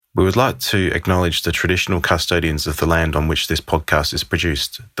We would like to acknowledge the traditional custodians of the land on which this podcast is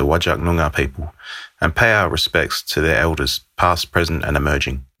produced, the Whadjuk Noongar people, and pay our respects to their elders, past, present and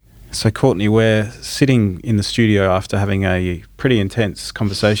emerging. So Courtney, we're sitting in the studio after having a pretty intense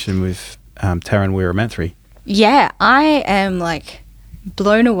conversation with Tarun Weeramanthri. Yeah, I am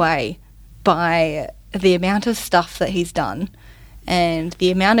blown away by the amount of stuff that he's done and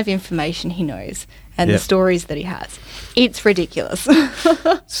the amount of information he knows and the stories that he has. It's ridiculous.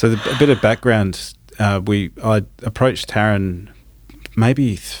 So a bit of background, I approached Tarun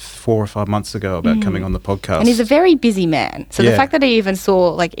maybe 4 or 5 months ago about coming on the podcast. And he's a very busy man. So the fact that he even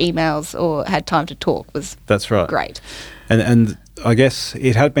saw emails or had time to talk was great. And I guess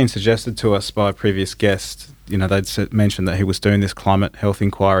it had been suggested to us by a previous guest. You know, they'd mentioned that he was doing this climate health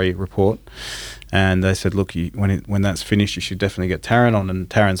inquiry report. And they said, look, when that's finished, you should definitely get Tarun on. And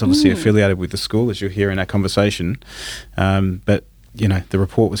Tarun's obviously affiliated with the school, as you'll hear in our conversation. But, you know, the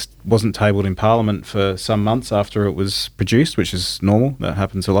report wasn't tabled in Parliament for some months after it was produced, which is normal. That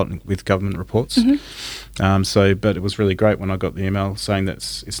happens a lot with government reports. But it was really great when I got the email saying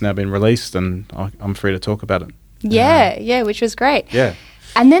that it's now been released and I'm free to talk about it. Yeah, which was great. Yeah.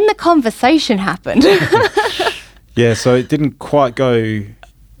 And then the conversation happened. Yeah, so it didn't quite go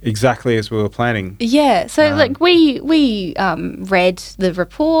exactly as we were planning. Yeah, so we read the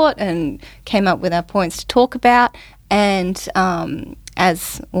report and came up with our points to talk about, and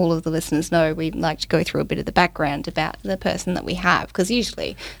as all of the listeners know, we like to go through a bit of the background about the person that we have, because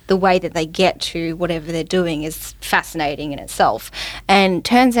usually the way that they get to whatever they're doing is fascinating in itself. And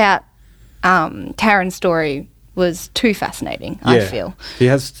turns out Tarun's story was too fascinating, I feel. He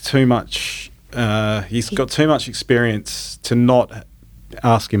has too much, he's got too much experience to not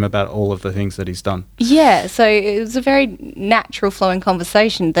ask him about all of the things that he's done. Yeah, so it was a very natural flowing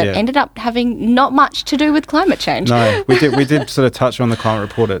conversation that ended up having not much to do with climate change. No, we did sort of touch on the climate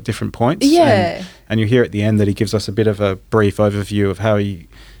report at different points. Yeah. And you hear at the end that he gives us a bit of a brief overview of how he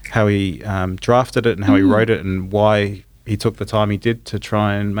drafted it and how he wrote it and why he took the time he did to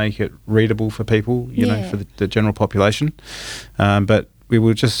try and make it readable for people, you know, for the general population. But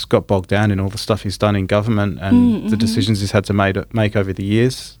we just got bogged down in all the stuff he's done in government and the decisions he's had to make over the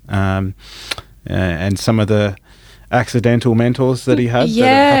years, and some of the accidental mentors that he had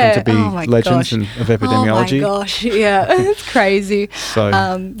that happen to be legends of epidemiology. Oh my gosh, yeah, it's crazy.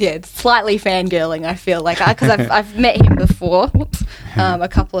 So it's slightly fangirling, I feel like, because I've met him before a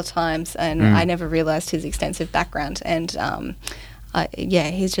couple of times, and I never realised his extensive background. And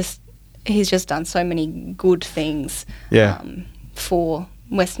he's just done so many good things. For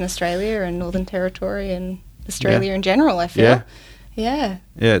Western Australia and Northern Territory and Australia in general, I feel. Yeah,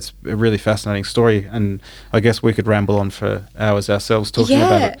 it's a really fascinating story, and I guess we could ramble on for hours ourselves talking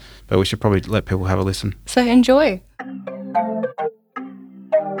about it, but we should probably let people have a listen. So enjoy.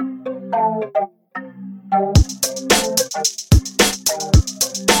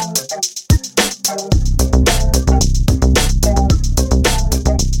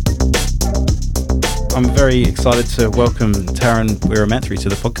 I'm very excited to welcome Tarun Weeramanthri to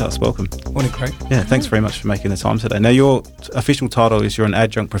the podcast. Welcome. Morning, Craig. Yeah, thanks very much for making the time today. Now, your official title is you're an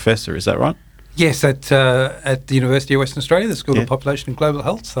adjunct professor, is that right? Yes, at the University of Western Australia, the School of Population and Global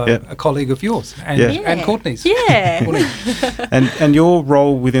Health, so a colleague of yours and Courtney's. Yeah. And your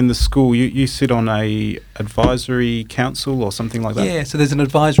role within the school, you sit on a advisory council or something like that? Yeah, so there's an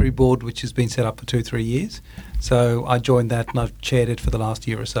advisory board which has been set up for 2-3 years. So I joined that and I've chaired it for the last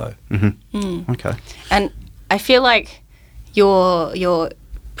year or so. Okay. And I feel like your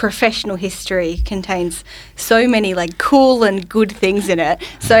professional history contains so many cool and good things in it.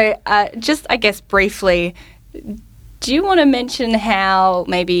 So just, I guess, briefly, do you want to mention how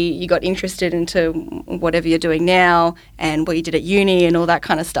maybe you got interested into whatever you're doing now and what you did at uni and all that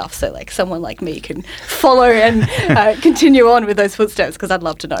kind of stuff, so someone like me can follow and continue on with those footsteps, because I'd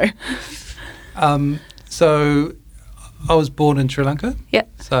love to know. So I was born in Sri Lanka. Yeah.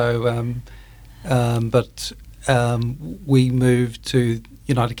 So, but we moved to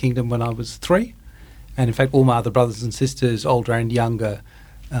United Kingdom when I was 3, and in fact all my other brothers and sisters, older and younger,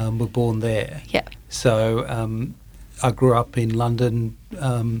 were born there. Yeah. So I grew up in London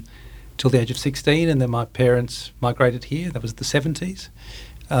till the age of 16, and then my parents migrated here. That was the 70s,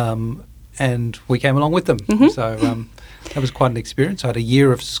 and we came along with them. So that was quite an experience. I had a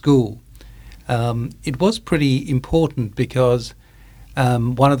year of school. It was pretty important because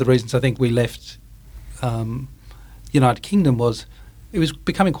one of the reasons I think we left United Kingdom was it was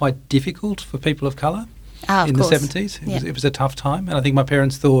becoming quite difficult for people of colour in the 70s. It was a tough time, and I think my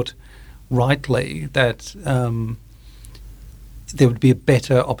parents thought rightly that there would be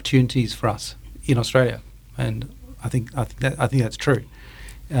better opportunities for us in Australia, and I think that's true.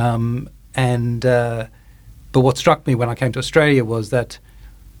 But what struck me when I came to Australia was that,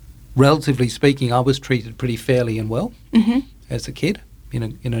 relatively speaking, I was treated pretty fairly and well as a kid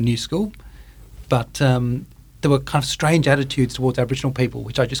in a new school. But there were kind of strange attitudes towards Aboriginal people,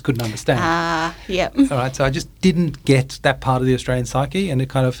 which I just couldn't understand. Yep. All right, so I just didn't get that part of the Australian psyche, and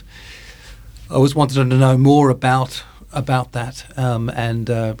I always wanted to know more about that, and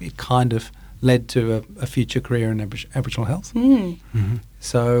it kind of led to a future career in Aboriginal health.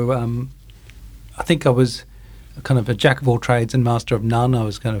 So I think I was kind of a jack of all trades and master of none. I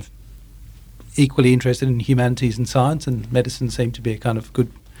was kind of equally interested in humanities and science, and medicine seemed to be a kind of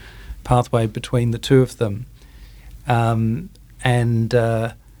good pathway between the two of them. I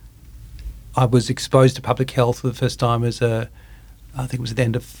was exposed to public health for the first time I think it was at the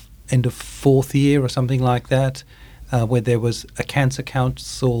end of fourth year or something like that, where there was a Cancer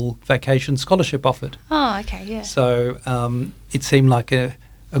Council vacation scholarship offered. Oh, okay, yeah. So it seemed like a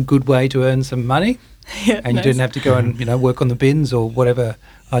good way to earn some money, and you didn't have to go and work on the bins or whatever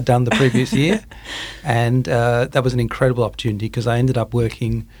I'd done the previous year. And that was an incredible opportunity because I ended up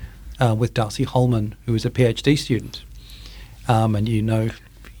working with Darcy Holman, who was a PhD student, and you know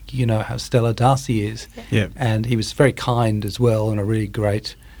how stellar Darcy is. Yeah. And he was very kind as well and a really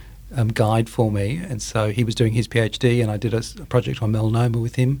great guide for me. And so he was doing his PhD, and I did a project on melanoma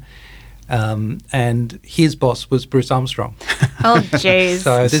with him. And his boss was Bruce Armstrong. Oh, jeez.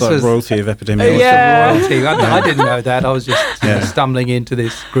 So this this like was royalty of epidemiology. Yeah. royalty. I didn't know that. I was just stumbling into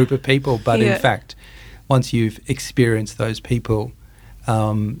this group of people. But in fact, once you've experienced those people,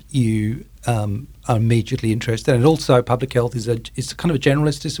 you are immediately interested. And also public health is kind of a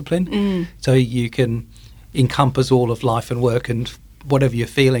generalist discipline. So you can encompass all of life and work and whatever you're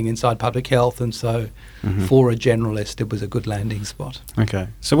feeling inside public health. And so for a generalist, it was a good landing spot. Okay.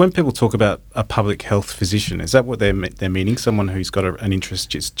 So when people talk about a public health physician, is that what they're meaning? Someone who's got an interest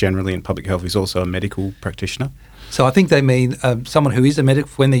just generally in public health who's also a medical practitioner? So I think they mean someone who is a medical.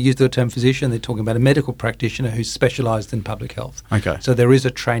 When they use the term physician, they're talking about a medical practitioner who's specialised in public health. Okay. So there is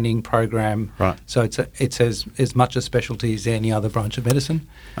a training program. Right. So it's as much a specialty as any other branch of medicine.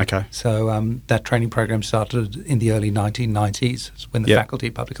 Okay. So that training program started in the early 1990s when the Faculty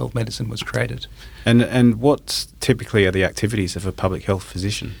of Public Health Medicine was created. And what typically are the activities of a public health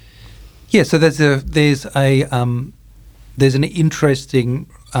physician? Yeah. So there's an interesting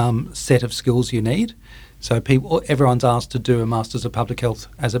set of skills you need. So everyone's asked to do a Masters of Public Health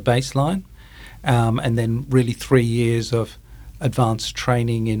as a baseline, and then really 3 years of advanced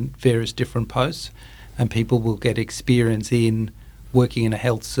training in various different posts, and people will get experience in working in a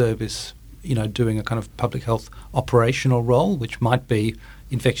health service, doing a kind of public health operational role, which might be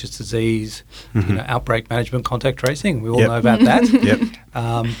infectious disease, outbreak management, contact tracing. We all know about that.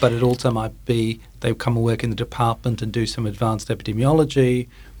 But it also might be they come and work in the department and do some advanced epidemiology,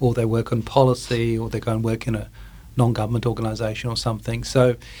 or they work on policy, or they go and work in a non-government organisation or something.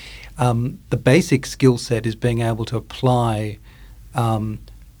 So the basic skill set is being able to apply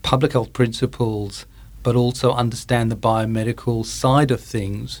public health principles, but also understand the biomedical side of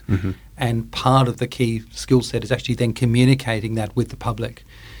things. And part of the key skill set is actually then communicating that with the public.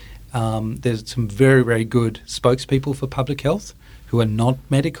 There's some very, very good spokespeople for public health who are not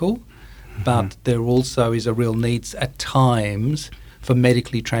medical, but there also is a real need at times for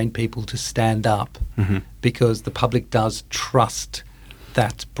medically trained people to stand up because the public does trust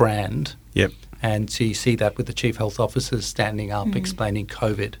that brand. And so you see that with the chief health officers standing up explaining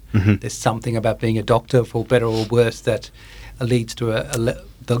COVID. There's something about being a doctor, for better or worse, that leads to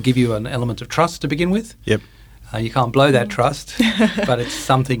they'll give you an element of trust to begin with. You can't blow that trust, but it's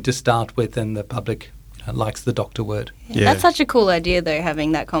something to start with, and the public likes the doctor word. That's such a cool idea, though,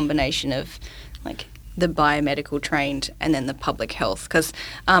 having that combination of like the biomedical trained and then the public health, because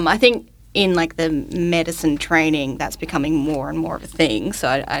I think in like the medicine training that's becoming more and more of a thing.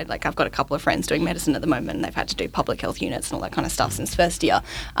 So I've got a couple of friends doing medicine at the moment, and they've had to do public health units and all that kind of stuff since first year.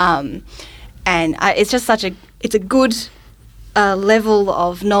 It's just it's a good level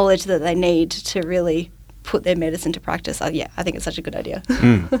of knowledge that they need to really put their medicine to practice. I think it's such a good idea.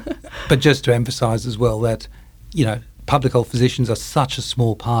 But just to emphasise as well that, public health physicians are such a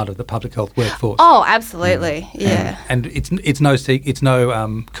small part of the public health workforce. Oh, absolutely, And it's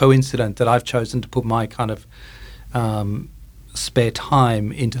no coincidence that I've chosen to put my kind of spare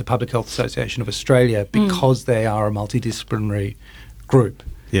time into the Public Health Association of Australia because they are a multidisciplinary group.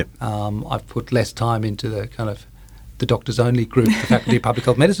 I've put less time into the kind of the doctors only group, the Faculty of Public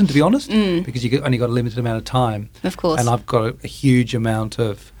Health Medicine, to be honest, because you only got a limited amount of time. Of course. And I've got a huge amount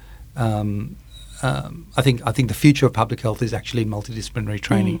of I think the future of public health is actually multidisciplinary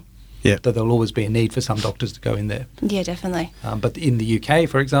training. Yeah. That there'll always be a need for some doctors to go in there. Yeah, definitely. But in the UK,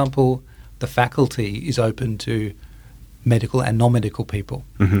 for example, the faculty is open to medical and non-medical people.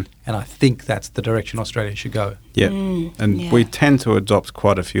 Mm-hmm. And I think that's the direction Australia should go. Yeah. We tend to adopt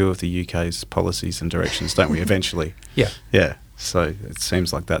quite a few of the UK's policies and directions, don't we, eventually? Yeah. Yeah. So it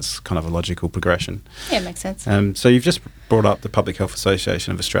seems like that's kind of a logical progression. Yeah, it makes sense. So you've just brought up the Public Health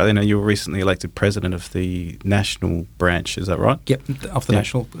Association of Australia. Now, you were recently elected president of the national branch, is that right? Yep, of the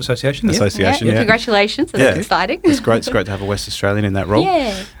National Association. Association, yeah. Congratulations, that's exciting. It's great to have a West Australian in that role.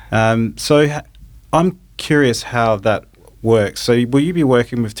 Yeah. So I'm curious how that works. So will you be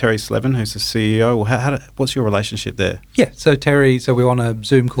working with Terry Slevin, who's the CEO, or what's your relationship there? Yeah, so we were on a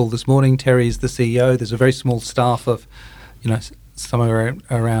Zoom call this morning. Terry's the CEO. There's a very small staff of, somewhere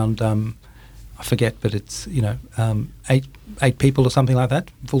around, I forget, but it's, 8 people or something like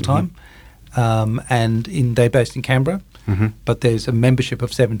that, full-time. And they're based in Canberra, but there's a membership of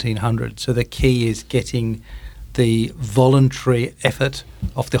 1,700. So the key is getting the voluntary effort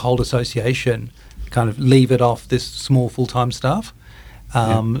of the whole association, kind of leave it off this small full-time staff.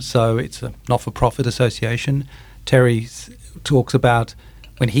 So it's a not-for-profit association. Terry talks about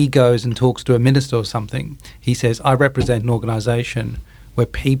when he goes and talks to a minister or something, he says, I represent an organisation where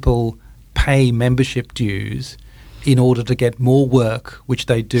people pay membership dues in order to get more work, which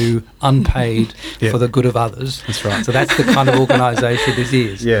they do unpaid for the good of others. That's right. So that's the kind of organisation this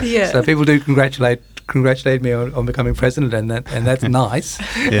is. Yeah. So people do congratulate me on becoming president, and that's nice.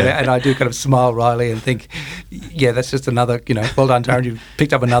 And I do kind of smile wryly and think, yeah, that's just another, well done, Tarun, you've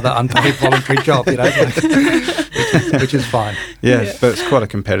picked up another unpaid voluntary job, which is fine. Yeah, but it's quite a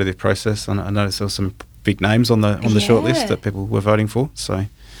competitive process. I noticed there were some big names on the short list that people were voting for. So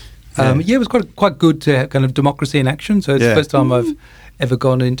it was quite good to have kind of democracy in action. So it's the first time I've ever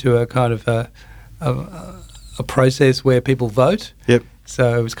gone into a kind of a process where people vote. Yep.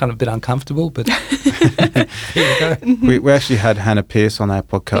 So it was kind of a bit uncomfortable, but here we go. We actually had Hannah Pearce on our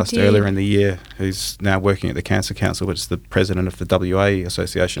podcast earlier in the year, who's now working at the Cancer Council, which is the president of the WA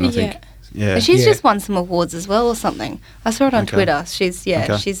Association, I think. Yeah. And she's just won some awards as well or something. I saw it on Twitter. She's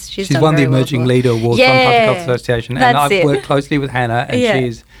won the Emerging Leader Award from Public Health Association. And I've worked closely with Hannah, and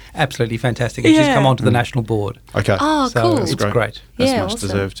she's absolutely fantastic. And she's come onto the national board. Okay. Oh, so cool. It's great. That's much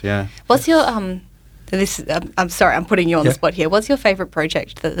deserved, yeah. What's your I'm sorry, I'm putting you on the spot here. What's your favourite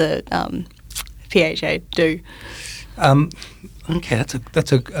project that the PHA do? Okay,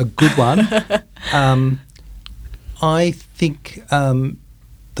 that's a good one. I think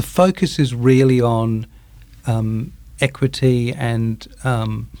the focus is really on equity and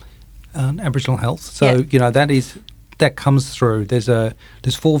Aboriginal health. So that comes through. There's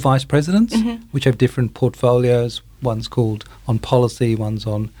 4 vice presidents which have different portfolios. One's called on policy, one's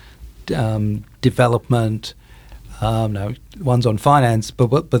on development, one's on finance,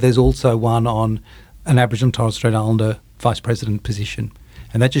 but there's also one on an Aboriginal and Torres Strait Islander vice president position,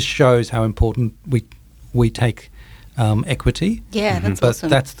 and that just shows how important we take equity. Yeah, that's but awesome.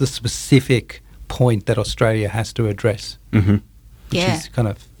 That's the specific point that Australia has to address, which is kind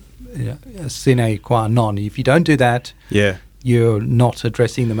of a sine qua non. If you don't do that, you're not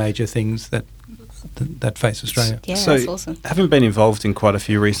addressing the major things that face Australia. Yeah, so that's awesome. Having been involved in quite a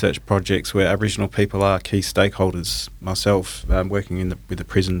few research projects where Aboriginal people are key stakeholders, myself working with the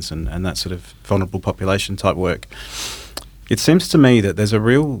prisons and that sort of vulnerable population type work, it seems to me that there's a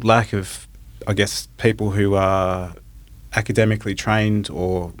real lack of, I guess, people who are academically trained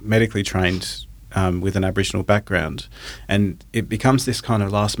or medically trained with an Aboriginal background, and it becomes this kind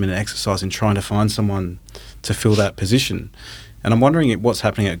of last minute exercise in trying to find someone to fill that position. And I'm wondering what's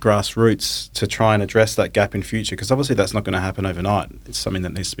happening at grassroots to try and address that gap in future, because obviously that's not going to happen overnight. It's something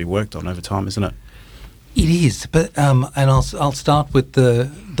that needs to be worked on over time, isn't it? It is, but and I'll start with the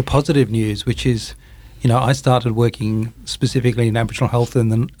positive news, which is, I started working specifically in Aboriginal health in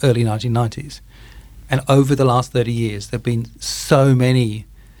the early 1990s, and over the last 30 years, there've been so many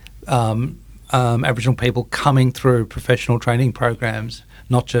Aboriginal people coming through professional training programs,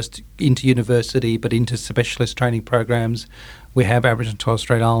 not just into university, but into specialist training programs. We have Aboriginal and Torres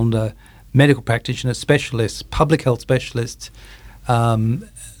Strait Islander medical practitioners, specialists, public health specialists.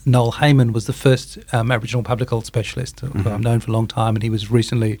 Noel Heyman was the first Aboriginal public health specialist who I've known for a long time, and he was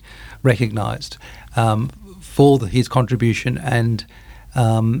recently recognised for his contribution. And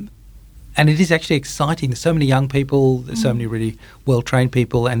it is actually exciting. There's so many young people, there's so many really well-trained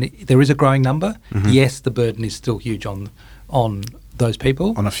people, and there is a growing number. Yes, the burden is still huge on those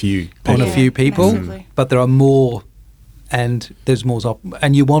people. On a few people. Massively. But there are more, and there's more,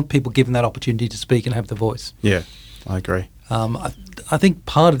 and you want people given that opportunity to speak and have the voice. Yeah, I agree. I think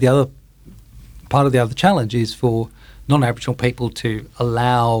part of the other challenge is for non-Aboriginal people to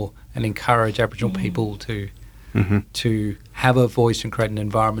allow and encourage Aboriginal people to have a voice and create an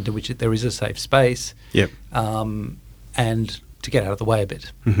environment in which there is a safe space, and to get out of the way a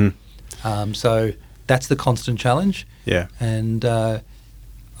bit. So that's the constant challenge. Yeah. And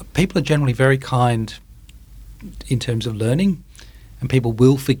people are generally very kind in terms of learning, and people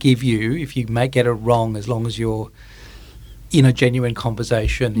will forgive you if you may get it wrong, as long as you're in a genuine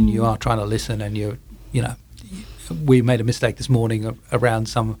conversation and you are trying to listen, and we made a mistake this morning around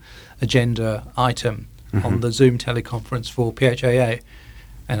some agenda item on the Zoom teleconference for PHAA,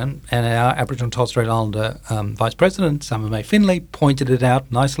 and our Aboriginal and Torres Strait Islander Vice President, Summer May Finlay, pointed it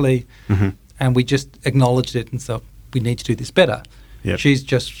out nicely, and we just acknowledged it and thought, we need to do this better. Yep. She's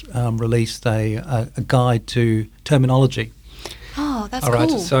just released a guide to terminology. Oh, that's all right,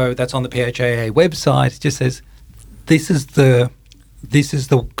 cool. So that's on the PHAA website. It just says, this is the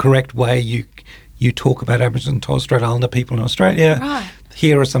correct way you talk about Aboriginal and Torres Strait Islander people in Australia. Right.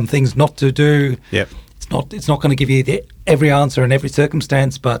 Here are some things not to do. Yep. It's not going to give you every answer in every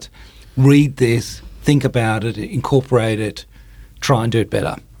circumstance, but read this, think about it, incorporate it, try and do it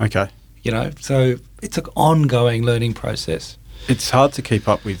better. Okay. So it's an ongoing learning process. It's hard to keep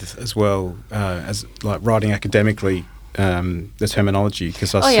up with as well as like writing academically the terminology,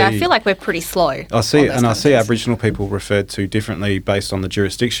 because I feel like we're pretty slow. I see Aboriginal people referred to differently based on the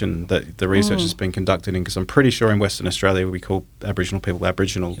jurisdiction that the research has been conducted in, because I'm pretty sure in Western Australia we call Aboriginal people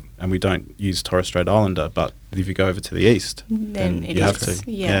Aboriginal, and we don't use Torres Strait Islander, but if you go over to the east, then you have to.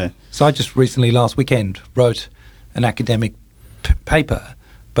 Yeah. So I just recently, last weekend, wrote an academic paper,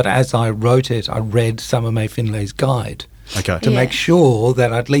 but as I wrote it, I read Summer May Finlay's guide to make sure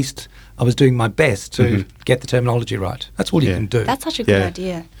that at least I was doing my best to get the terminology right. That's all you can do. That's such a good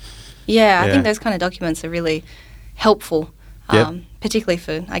idea. Yeah, I think those kind of documents are really helpful, particularly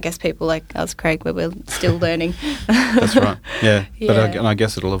for, I guess, people like us, Craig, where we're still learning. That's right. Yeah. But I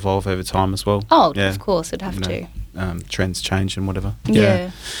guess it'll evolve over time as well. Oh, of course, it'd have to. Trends change and whatever.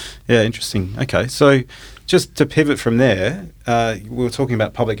 Yeah. Yeah, interesting. Okay, so just to pivot from there, we were talking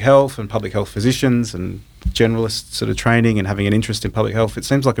about public health and public health physicians and generalist sort of training and having an interest in public health. It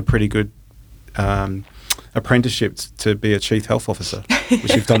seems like a pretty good apprenticeship to be a chief health officer,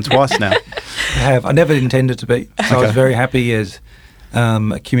 which you've done twice now. I have. I never intended to be. So I was very happy as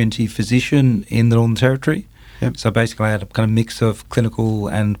a community physician in the Northern Territory. Yep. So basically I had a kind of mix of clinical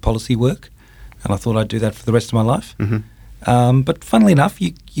and policy work, and I thought I'd do that for the rest of my life. But funnily enough,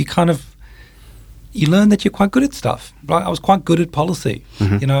 you learn that you're quite good at stuff. Right? I was quite good at policy,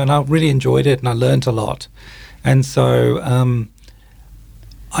 and I really enjoyed it, and I learned a lot. And so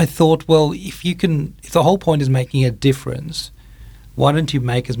I thought, well, if the whole point is making a difference, why don't you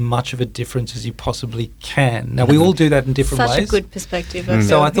make as much of a difference as you possibly can? Now, we all do that in different ways. Such a good perspective.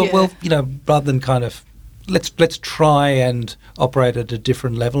 So I thought, well, rather than kind of, let's try and operate at a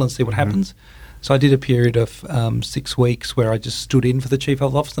different level and see what happens. So I did a period of 6 weeks where I just stood in for the Chief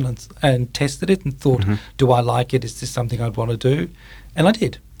Health Officer and tested it and thought, do I like it? Is this something I'd want to do? And I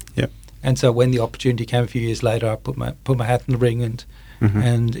did. Yep. And so when the opportunity came a few years later, I put my hat in the ring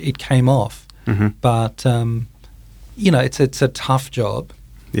and it came off. But, it's a tough job.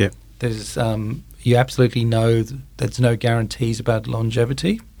 Yeah. There's you absolutely know there's no guarantees about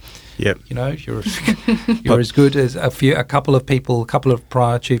longevity. Yep. You're as good as a couple of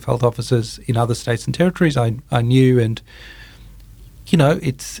prior chief health officers in other states and territories I knew, and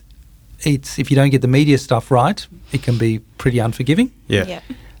it's if you don't get the media stuff right, it can be pretty unforgiving. Yeah.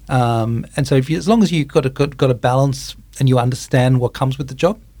 And so as long as you've got a balance and you understand what comes with the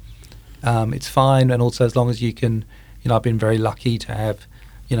job, it's fine. And also as long as you can, I've been very lucky to have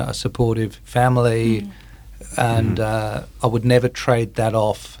a supportive family, and I would never trade that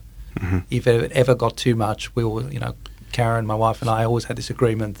off. If it ever got too much, we were, Karen, my wife, and I always had this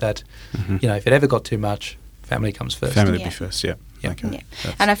agreement that, if it ever got too much, family comes first. Family would be first, yeah. Okay.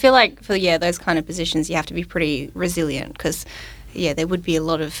 Yeah. And I feel like for those kind of positions, you have to be pretty resilient, because there would be a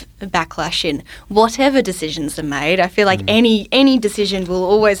lot of backlash in whatever decisions are made. I feel like any decision will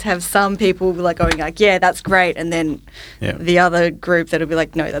always have some people going that's great, and then the other group that'll be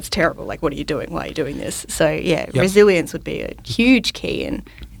like, no, that's terrible. Like, what are you doing? Why are you doing this? So resilience would be a huge key in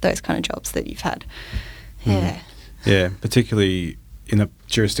those kind of jobs that you've had. Yeah, particularly in a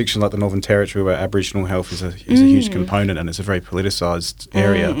jurisdiction like the Northern Territory, where Aboriginal health is a huge component, and it's a very politicised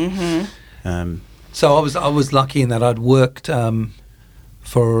area. So I was lucky in that I'd worked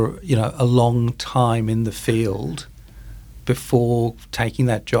for a long time in the field before taking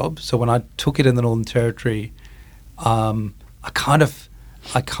that job. So when I took it in the Northern Territory, I kind of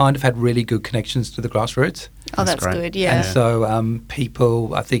had really good connections to the grassroots. Oh, that's good. Yeah. And so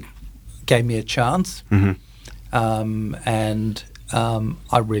people, I think, gave me a chance, and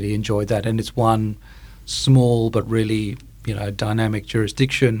I really enjoyed that. And it's one small but really, dynamic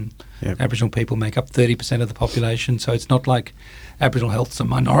jurisdiction. Yep. Aboriginal people make up 30% of the population, so it's not like Aboriginal health's a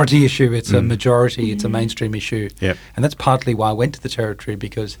minority issue, it's a majority, it's a mainstream issue. Yep. And that's partly why I went to the Territory,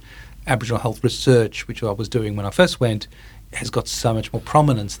 because Aboriginal health research, which I was doing when I first went, has got so much more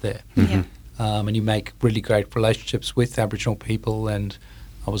prominence there. Yeah. And you make really great relationships with Aboriginal people, and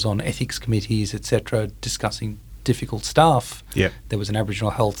I was on ethics committees, etc., discussing difficult stuff. Yep. There was an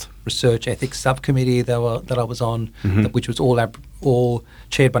Aboriginal health research ethics subcommittee that I was on, which was all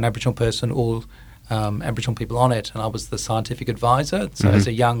chaired by an Aboriginal person, all Aboriginal people on it, and I was the scientific advisor. So as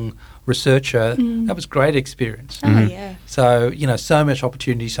a young researcher, that was a great experience. Oh, yeah. So, so much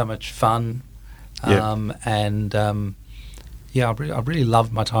opportunity, so much fun. Yep. I really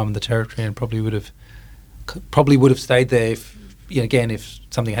loved my time in the Territory, and probably would have stayed there if, again, if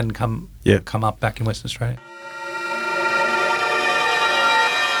something hadn't come up back in Western Australia.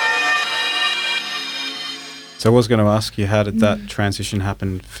 So I was going to ask you, how did that transition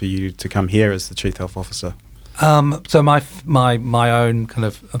happen for you to come here as the Chief Health Officer? So my own kind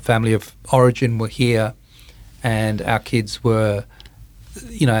of family of origin were here, and our kids were,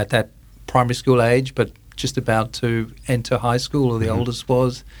 at that primary school age, but just about to enter high school, or the oldest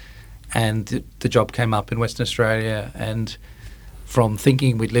was, and the job came up in Western Australia, and from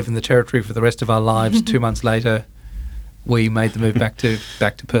thinking we'd live in the Territory for the rest of our lives, 2 months later, we made the move back to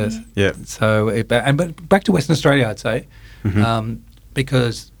Perth. Yeah. So, but back to Western Australia, I'd say,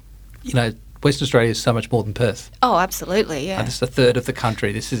 because Western Australia is so much more than Perth. Oh, absolutely, yeah. This is a third of the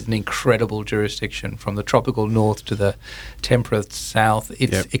country. This is an incredible jurisdiction, from the tropical north to the temperate south.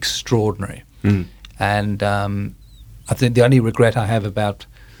 It's extraordinary. And I think the only regret I have about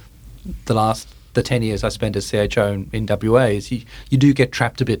the 10 years I spent as CHO in WA is you do get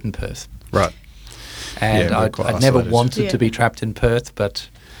trapped a bit in Perth. Right. And I'd never wanted to be trapped in Perth, but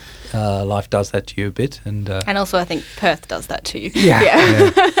life does that to you a bit. And also I think Perth does that to you.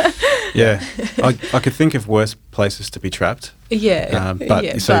 Yeah. Yeah. I could think of worse places to be trapped. Yeah. But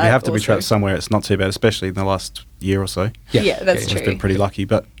you have to be trapped somewhere. It's not too bad, especially in the last year or so. Yeah, that's true. We've been pretty lucky.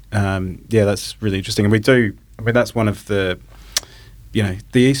 But that's really interesting. And that's one of the, the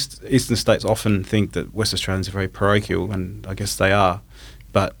eastern states often think that West Australians are very parochial, and I guess they are.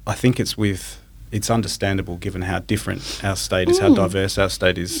 But I think it's understandable given how different our state is, how diverse our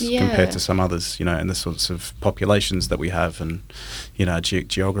state is compared to some others, and the sorts of populations that we have, and,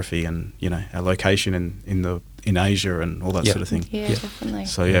 geography, and, our location in Asia and all that sort of thing. Yeah, definitely.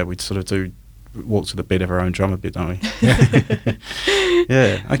 So, we sort of do walk to the beat of our own drum a bit, don't we?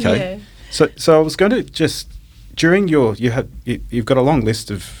 Yeah, okay. Yeah. So I was going to just, during you've got a long list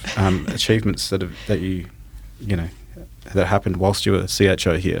of achievements that happened whilst you were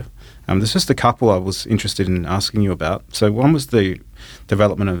CHO here. There's just a couple I was interested in asking you about. So one was the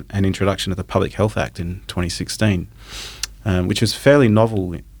development and introduction of the Public Health Act in 2016, which was fairly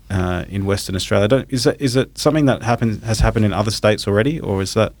novel in Western Australia. Is it something that has happened in other states already, or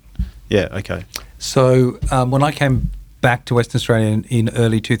is that? Yeah, okay. So when I came back to Western Australia in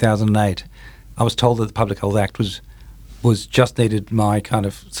early 2008, I was told that the Public Health Act was just needed my kind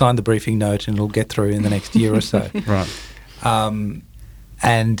of sign the briefing note and it'll get through in the next year or so. Right.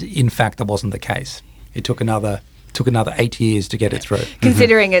 And in fact, that wasn't the case. It took another 8 years to get it through.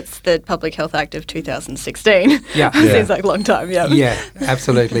 Considering it's the Public Health Act of 2016. Seems like a long time, Yeah,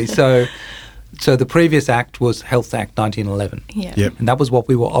 absolutely. So the previous act was Health Act 1911. Yeah. Yep. And that was what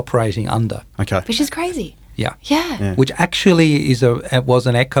we were operating under. Okay. Which is crazy. Yeah. Yeah. Which actually was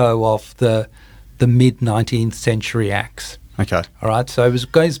an echo of the mid-19th century acts. Okay. All right. So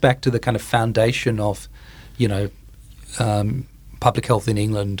it goes back to the kind of foundation of, public health in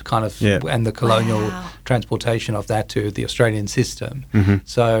England, kind of, and the colonial transportation of that to the Australian system.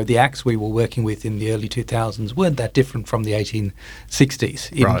 So the acts we were working with in the early 2000s weren't that different from the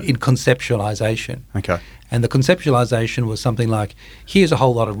 1860s in conceptualisation. Okay. And the conceptualisation was something like, here's a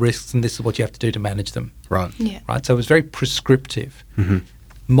whole lot of risks and this is what you have to do to manage them. Right. Yeah. Right. So it was very prescriptive.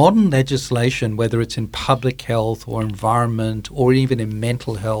 Modern legislation, whether it's in public health or environment or even in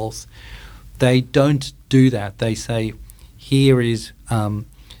mental health, they don't do that. They say, here is a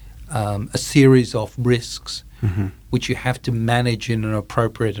series of risks which you have to manage in an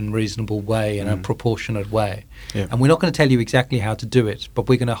appropriate and reasonable way, in a proportionate way. Yeah. And we're not going to tell you exactly how to do it, but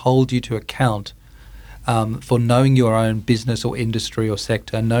we're going to hold you to account for knowing your own business or industry or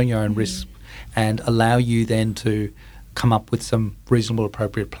sector, knowing your own risks, and allow you then to come up with some reasonable,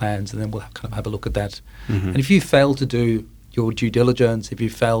 appropriate plans, and then we'll kind of have a look at that. And if you fail to do your due diligence, if you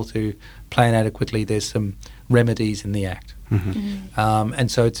fail to plan adequately, there's some remedies in the Act.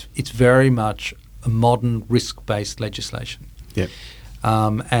 And so it's very much a modern risk-based legislation. Yep.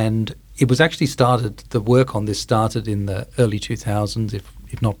 And it was actually the work on this started in the early 2000s,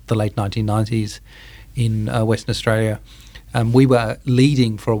 if not the late 1990s in Western Australia. We were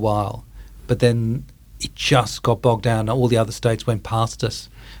leading for a while, but then it just got bogged down. All the other states went past us,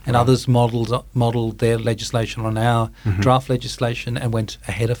 and others modelled their legislation on our draft legislation and went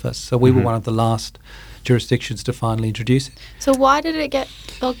ahead of us. So we were one of the last jurisdictions to finally introduce it. So why did it get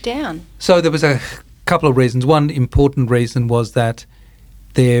bogged down? So there was a couple of reasons. One important reason was that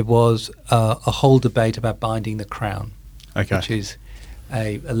there was a whole debate about binding the Crown, which is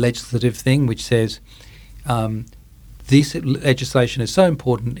a legislative thing which says this legislation is so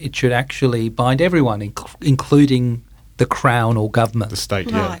important it should actually bind everyone, including the Crown or government. The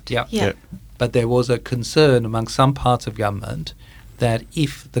state, right. Yeah. But there was a concern among some parts of government that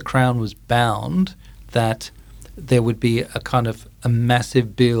if the Crown was bound, that there would be a kind of a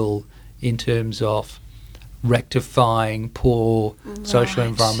massive bill in terms of rectifying poor social and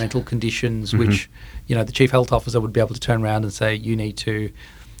environmental conditions, which, the Chief Health Officer would be able to turn around and say, you need to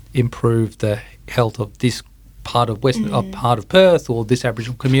improve the health of this part of part of Perth or this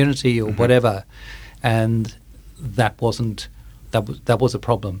Aboriginal community or whatever. And that was a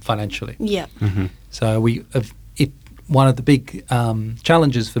problem financially. Yeah. So one of the big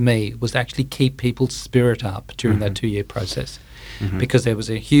challenges for me was to actually keep people's spirit up during that 2-year process, because there was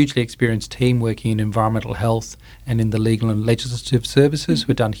a hugely experienced team working in environmental health and in the legal and legislative services who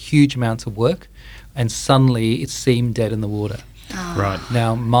had done huge amounts of work, and suddenly it seemed dead in the water. Oh. Right.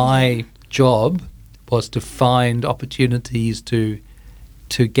 Now, my job was to find opportunities to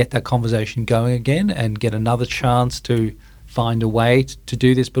get that conversation going again and get another chance to find a way to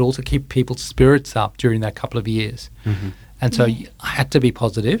do this, but also keep people's spirits up during that couple of years. And so I had to be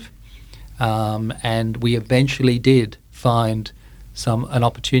positive, and we eventually did find an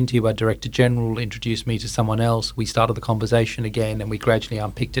opportunity where Director General introduced me to someone else. We started the conversation again, and we gradually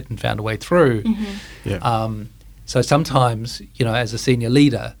unpicked it and found a way through. So sometimes, as a senior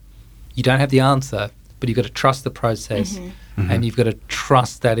leader, you don't have the answer, but you've got to trust the process, and you've got to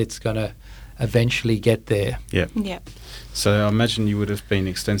trust that it's going to eventually get there. Yeah. So I imagine you would have been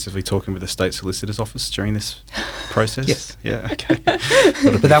extensively talking with the State Solicitor's Office during this process? Yes. Yeah, okay.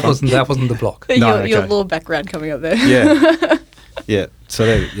 But that wasn't the block. Your law background coming up there. Yeah. Yeah. So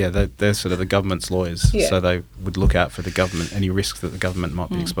they're sort of the government's lawyers. Yeah. So they would look out for the government, any risks that the government might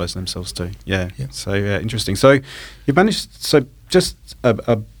be exposing themselves to. Yeah. So interesting. So you managed, just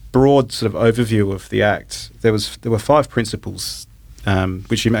a broad sort of overview of the Act. There were 5 principles,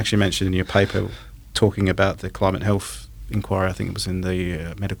 which you actually mentioned in your paper, talking about the climate health inquiry. I think it was in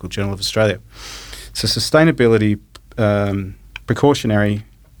the Medical Journal of Australia. So sustainability, precautionary,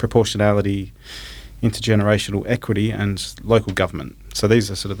 proportionality, intergenerational equity, and local government. So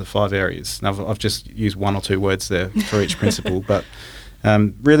these are sort of the 5 areas. Now I've just used 1 or 2 words there for each principle, but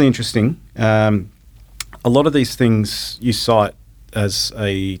really interesting. A lot of these things you cite as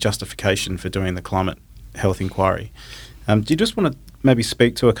a justification for doing the climate health inquiry. Do you just want to maybe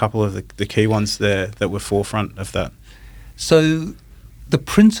speak to a couple of the key ones there that were forefront of that? So the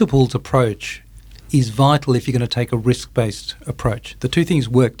principled approach is vital if you're going to take a risk-based approach. The two things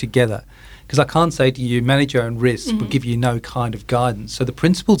work together, because I can't say to you, manage your own risk, but give you no kind of guidance. So the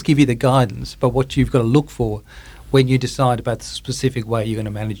principles give you the guidance, but what you've got to look for when you decide about the specific way you're going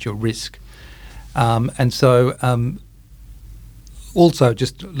to manage your risk. Also,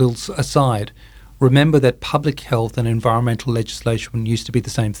 just a little aside, remember that public health and environmental legislation used to be the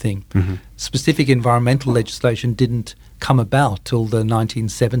same thing. Specific environmental legislation didn't come about till the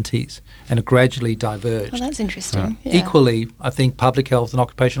 1970s, and it gradually diverged. Oh, that's interesting. Yeah. Equally, I think public health and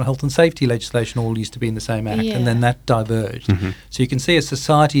occupational health and safety legislation all used to be in the same act, and then that diverged. So you can see as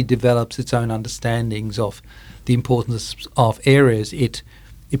society develops its own understandings of the importance of areas, it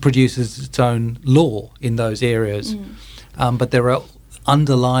produces its own law in those areas. But there are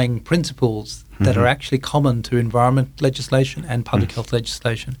underlying principles that are actually common to environment legislation and public health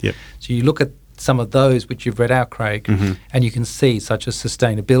legislation. So you look at some of those which you've read out, Craig, and you can see, such as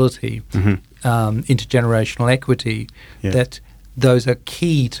sustainability, intergenerational equity, that those are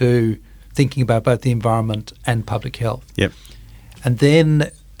key to thinking about both the environment and public health. And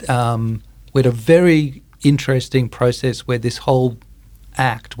then we had a very interesting process where this whole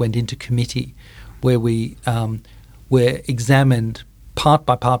Act went into committee, where we were examined part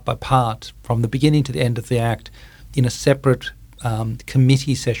by part by part from the beginning to the end of the Act in a separate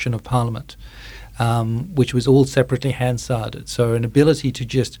committee session of Parliament, which was all separately Hansarded. So an ability to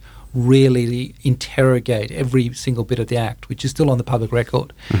just really interrogate every single bit of the Act, which is still on the public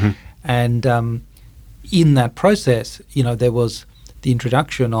record. And in that process, there was the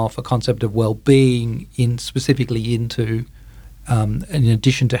introduction of a concept of well-being specifically into in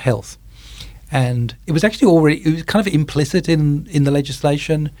addition to health. And it was actually it was kind of implicit in the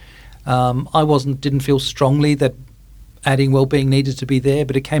legislation. I didn't feel strongly that adding wellbeing needed to be there,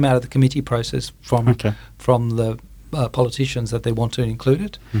 but it came out of the committee process from the politicians that they want to include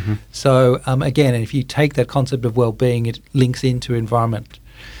it. Mm-hmm. So again, if you take that concept of wellbeing, it links into environment.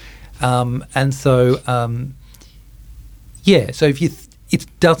 So if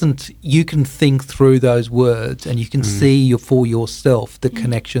you can think through those words and you can see for yourself the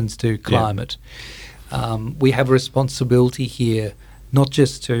connections to climate. Yeah. We have a responsibility here, not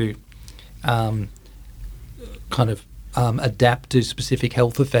just to adapt to specific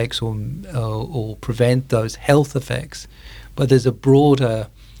health effects or prevent those health effects, but there's a broader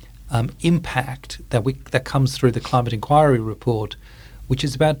impact that comes through the Climate Inquiry report, which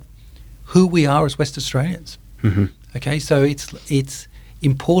is about who we are as West Australians. Mm-hmm. Okay, so it's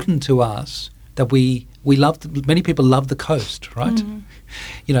important to us that we love. Many people love the coast, right? Mm-hmm.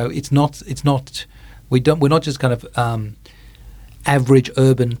 You know, it's not. We're not just kind of average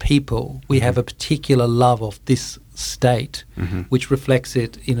urban people. We have a particular love of this state, which reflects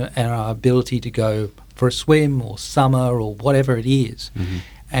it in our ability to go for a swim or summer or whatever it is. Mm-hmm.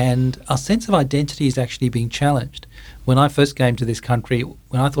 And our sense of identity is actually being challenged. When I first came to this country,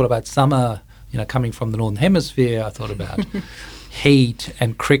 when I thought about summer, coming from the Northern Hemisphere, I thought about heat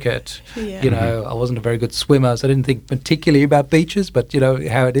and cricket. Yeah. I wasn't a very good swimmer, so I didn't think particularly about beaches, but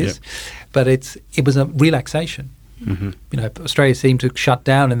how it is. Yeah. But it was a relaxation. Mm-hmm. Australia seemed to shut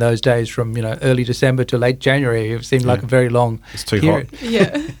down in those days from early December to late January. It seemed like a very long It's too period. hot.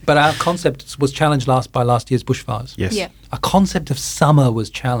 Yeah. But our concept was challenged by last year's bushfires. Yes. Yeah. Our concept of summer was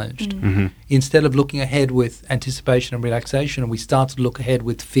challenged. Mm-hmm. Instead of looking ahead with anticipation and relaxation, we started to look ahead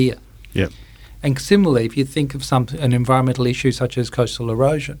with fear. Yep. And similarly, if you think of an environmental issue such as coastal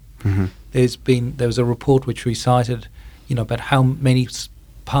erosion, there was a report which we cited, about how many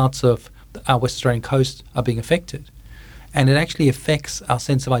parts of our West Australian coast are being affected. And it actually affects our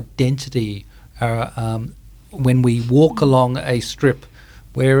sense of identity when we walk along a strip,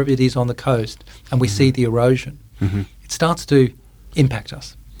 wherever it is on the coast, and we see the erosion. Mm-hmm. It starts to impact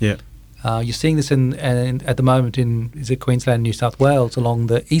us. Yeah. You're seeing this at the moment in Queensland and New South Wales along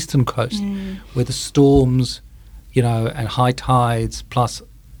the eastern coast, where the storms, and high tides plus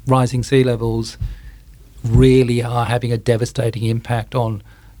rising sea levels really are having a devastating impact on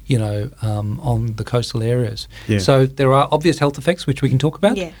the coastal areas. Yeah. So there are obvious health effects which we can talk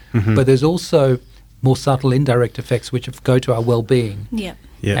about, but there's also more subtle indirect effects which go to our well-being. Yeah.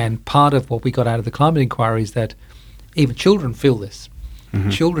 Yeah. And part of what we got out of the climate inquiry is that even children feel this. Mm-hmm.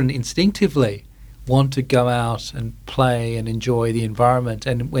 Children instinctively want to go out and play and enjoy the environment,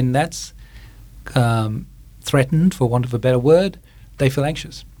 and when that's threatened, for want of a better word, they feel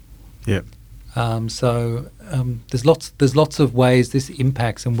anxious. Yeah. There's lots of ways this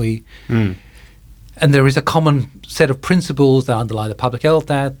impacts, and there is a common set of principles that underlie the Public Health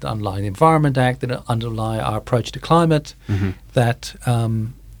Act, that underlie the Environment Act, that underlie our approach to climate, that's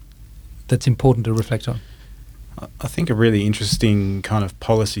important to reflect on. I think a really interesting kind of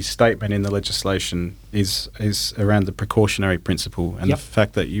policy statement in the legislation is around the precautionary principle and the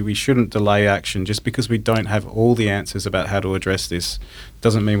fact that we shouldn't delay action just because we don't have all the answers about how to address this.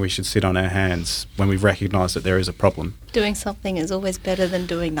 Doesn't mean we should sit on our hands when we've recognised that there is a problem. Doing something is always better than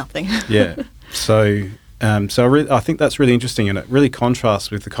doing nothing. Yeah. So I think that's really interesting, and it really contrasts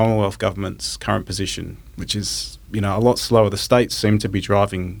with the Commonwealth Government's current position, which is a lot slower. The states seem to be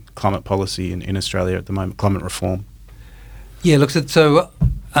driving climate policy in Australia at the moment, climate reform. Yeah, look, so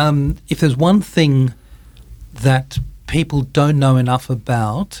if there's one thing that people don't know enough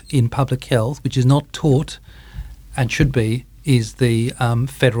about in public health, which is not taught and should be, is the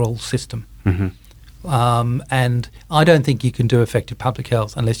federal system. Mm-hmm. And I don't think you can do effective public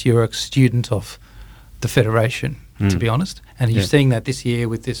health unless you're a student of the Federation, to be honest. And you're seeing that this year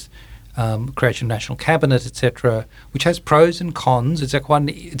with this creation of national cabinet, etc., which has pros and cons. It's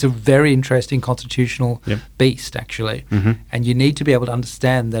a very interesting constitutional beast, actually. Mm-hmm. And you need to be able to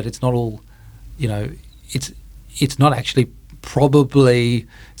understand that it's not all, it's not actually probably,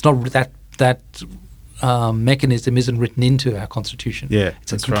 it's not that mechanism isn't written into our constitution. Yeah,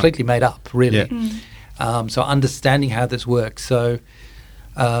 it's completely made up, really. Yeah. So understanding how this works. So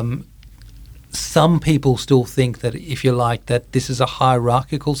some people still think that, if you like, that this is a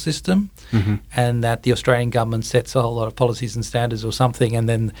hierarchical system, and that the Australian government sets a whole lot of policies and standards or something, and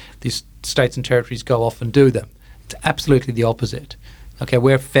then these states and territories go off and do them. It's absolutely the opposite. Okay,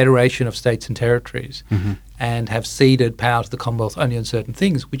 we're a federation of states and territories and have ceded power to the Commonwealth only on certain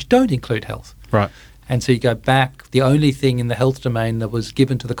things, which don't include health. Right. And so you go back, the only thing in the health domain that was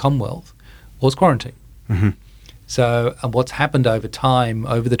given to the Commonwealth was quarantine. Mm-hmm. So what's happened over time,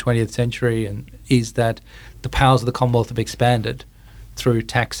 over the 20th century, is that the powers of the Commonwealth have expanded through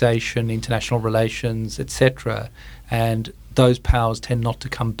taxation, international relations, etc. And those powers tend not to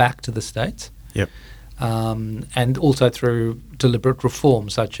come back to the states. Yep. And also through deliberate reform,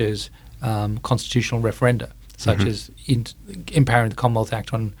 such as constitutional referenda, such as empowering the Commonwealth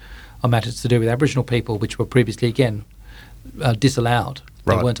Act on matters to do with Aboriginal people, which were previously, again, disallowed.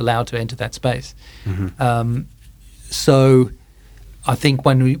 Right. They weren't allowed to enter that space. So I think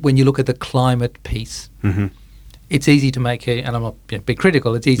when you look at the climate piece, it's easy to make and I'm not being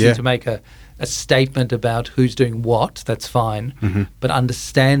critical, it's easy to make a statement about who's doing what, that's fine, but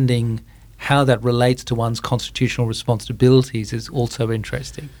understanding how that relates to one's constitutional responsibilities is also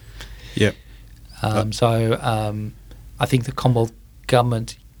interesting. Yep. I think the Commonwealth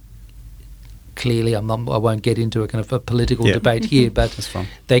government, clearly, I won't get into a kind of a political debate here, but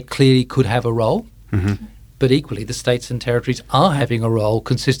they clearly could have a role. But equally, the states and territories are having a role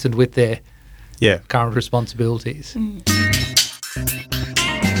consistent with their current responsibilities.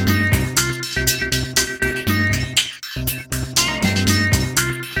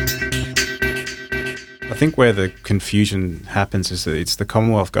 I think where the confusion happens is that it's the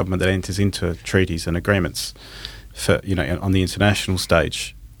Commonwealth government that enters into treaties and agreements for, on the international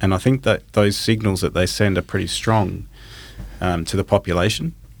stage. And I think that those signals that they send are pretty strong to the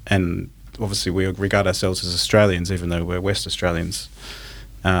population. And obviously we regard ourselves as Australians, even though we're West Australians,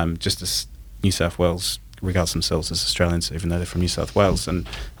 just as New South Wales regards themselves as Australians, even though they're from New South Wales. And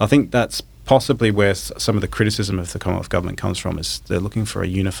I think that's possibly where some of the criticism of the Commonwealth government comes from, is they're looking for a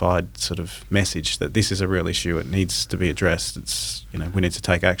unified sort of message that this is a real issue, it needs to be addressed, it's, we need to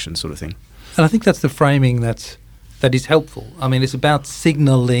take action, sort of thing. And I think that's the framing that is helpful. I mean, it's about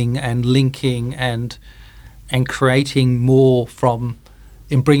signalling and linking and creating more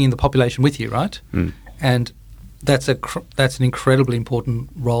in bringing the population with you, right? And that's an incredibly important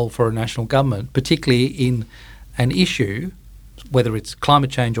role for a national government, particularly in an issue, whether it's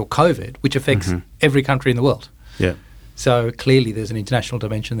climate change or COVID, which affects every country in the world. Yeah. So clearly there's an international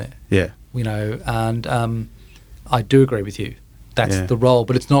dimension there. Yeah. And I do agree with you. That's the role,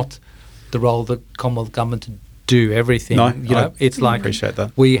 but it's not the role of the Commonwealth government to do everything. No, it's like appreciate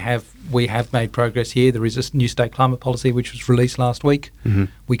that. We have made progress here. There is a new state climate policy which was released last week.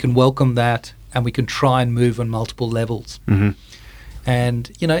 We can welcome that, and we can try and move on multiple levels.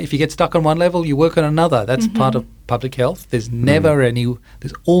 And if you get stuck on one level, you work on another. That's part of public health. There's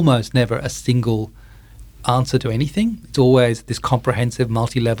there's almost never a single answer to anything. It's always this comprehensive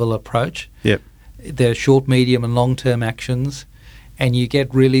multi-level approach. Yep. There are short, medium and long-term actions, and you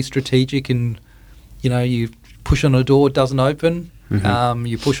get really strategic and you push on a door, it doesn't open.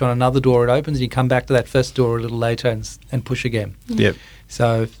 You push on another door, it opens, and you come back to that first door a little later and push again. Yep.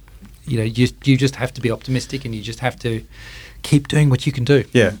 So, you just have to be optimistic, and you just have to keep doing what you can do.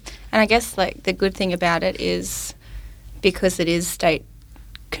 Yeah. And I guess the good thing about it is, because it is state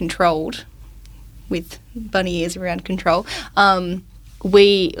controlled, with bunny ears around control,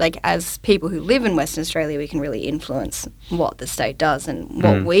 we, as people who live in Western Australia, we can really influence what the state does and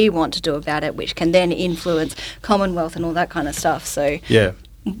what we want to do about it, which can then influence Commonwealth and all that kind of stuff. So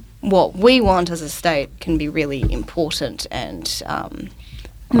what we want as a state can be really important and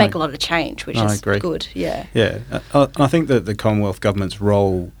make a lot of change, which is good. Yeah. Yeah. I think that the Commonwealth government's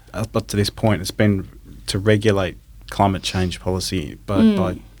role up to this point has been to regulate climate change policy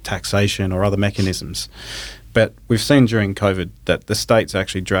by taxation or other mechanisms. But we've seen during COVID that the states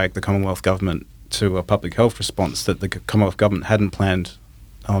actually dragged the Commonwealth government to a public health response that the Commonwealth government hadn't planned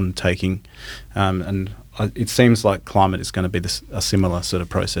on taking. And it seems like climate is going to be a similar sort of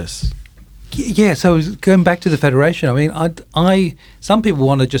process. Yeah, so going back to the Federation, I mean, some people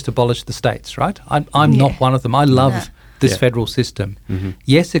want to just abolish the states, right? I'm not one of them. I love this federal system.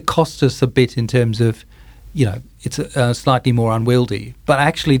 Yes, it costs us a bit in terms of, it's slightly more unwieldy, but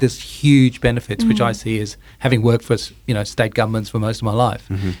actually there's huge benefits, which I see as having worked for, state governments for most of my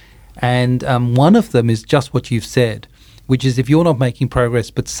life. And one of them is just what you've said, which is if you're not making progress,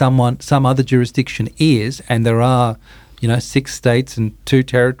 but some other jurisdiction is, and there are, 6 states and 2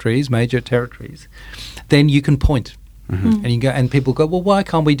 territories, major territories, then you can point. And you go, and people go, well, why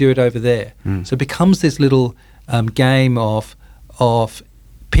can't we do it over there? So it becomes this little game of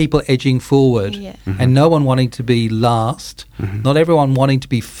people edging forward and no one wanting to be last, not everyone wanting to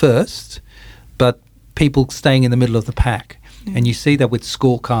be first, but people staying in the middle of the pack. And you see that with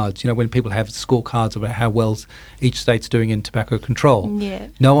scorecards, when people have scorecards about how well each state's doing in tobacco control.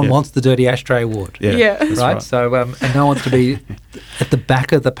 No one wants the Dirty Ashtray Award. Right? So, and no one wants to be at the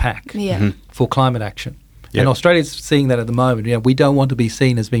back of the pack for climate action. And Australia's seeing that at the moment. We don't want to be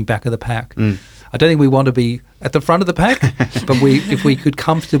seen as being back of the pack. I don't think we want to be at the front of the pack, but if we could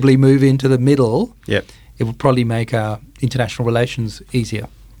comfortably move into the middle, yep, it would probably make our international relations easier.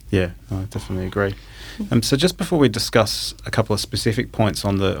 Yeah, I definitely agree. So just before we discuss a couple of specific points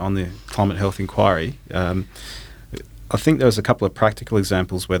on the Climate Health Inquiry, I think there was a couple of practical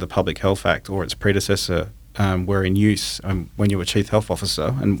examples where the Public Health Act or its predecessor were in use when you were Chief Health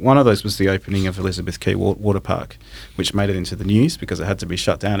Officer. And one of those was the opening of Elizabeth Quay Water Park, which made it into the news because it had to be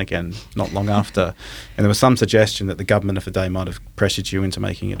shut down again not long after. And there was some suggestion that the government of the day might have pressured you into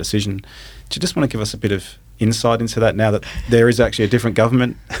making a decision. Do you just want to give us a bit of insight into that now that there is actually a different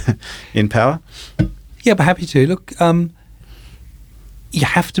government in power? Yeah, but happy to. Look, you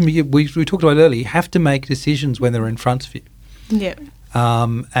have to, we talked about it earlier, you have to make decisions when they're in front of you. Yeah.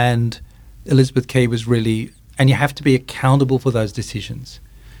 And Elizabeth Quay was really, and you have to be accountable for those decisions.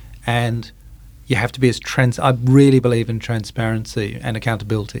 And you have to be I really believe in transparency and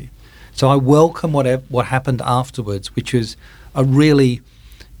accountability. So I welcome what happened afterwards, which was a really,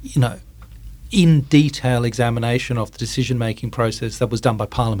 in detail examination of the decision-making process that was done by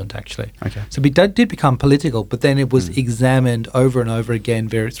Parliament, actually. Okay. So it did become political, but then it was examined over and over again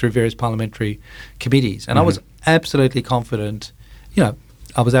through various parliamentary committees. And I was absolutely confident,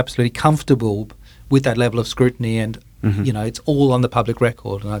 I was absolutely comfortable with that level of scrutiny and, it's all on the public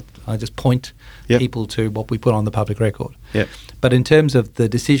record. And I just point people to what we put on the public record. Yep. But in terms of the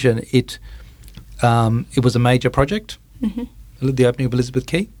decision, it was a major project, the opening of Elizabeth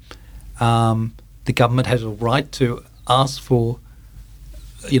Quay. The government has a right to ask for,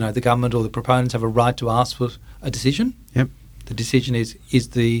 the government or the proponents have a right to ask for a decision. Yep. The decision is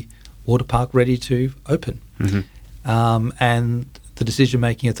the water park ready to open? And the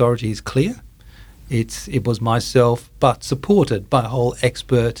decision-making authority is clear. It was myself, but supported by a whole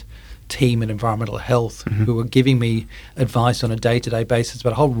expert team in environmental health who were giving me advice on a day-to-day basis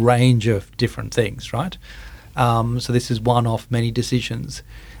about a whole range of different things, right? So this is one of many decisions.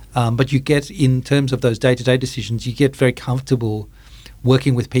 But you get, in terms of those day-to-day decisions, you get very comfortable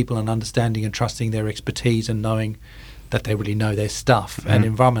working with people and understanding and trusting their expertise and knowing that they really know their stuff. And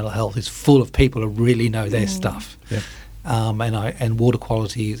environmental health is full of people who really know their stuff. Yep. And water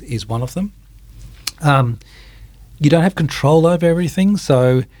quality is one of them. You don't have control over everything.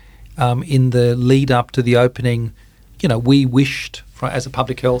 So in the lead up to the opening, we wished, as a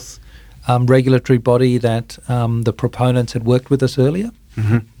public health regulatory body, that the proponents had worked with us earlier.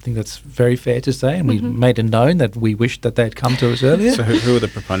 I think that's very fair to say, and we made it known that we wished that they'd come to us earlier. So who are the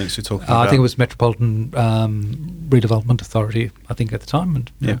proponents you're talking about? I think it was Metropolitan Redevelopment Authority, I think, at the time, and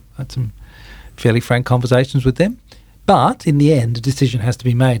had some fairly frank conversations with them. But in the end, a decision has to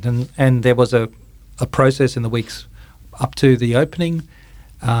be made, and there was a process in the weeks up to the opening,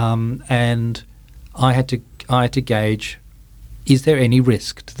 and I had to gauge, is there any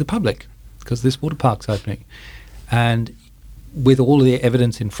risk to the public because this water park's opening? And with all of the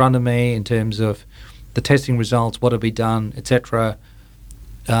evidence in front of me in terms of the testing results, what have we done, etc.,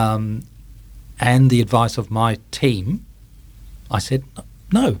 and the advice of my team, I said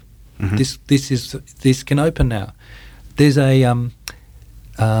no. This can open now. There's a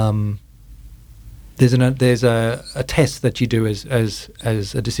test that you do as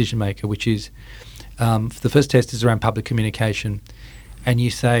a decision maker, which is the first test is around public communication, and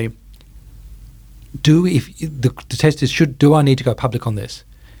you say, the test is, do I need to go public on this?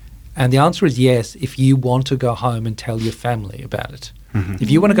 And the answer is yes, if you want to go home and tell your family about it. If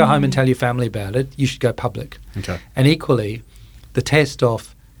you want to go home and tell your family about it, you should go public. Okay. And equally, the test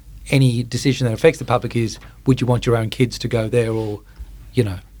of any decision that affects the public is, would you want your own kids to go there, or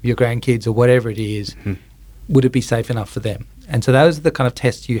your grandkids, or whatever it is? Would it be safe enough for them? And so those are the kind of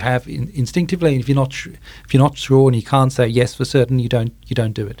tests you have instinctively. And if you're not sure and you can't say yes for certain, you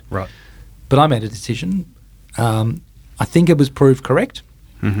don't do it. Right. But I made a decision. I think it was proved correct.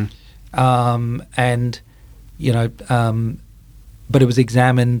 But it was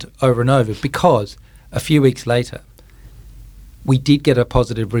examined over and over, because a few weeks later, we did get a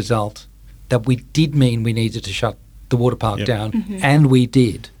positive result that we did mean we needed to shut the water park down, and we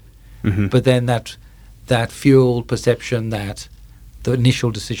did. But then that fueled perception that the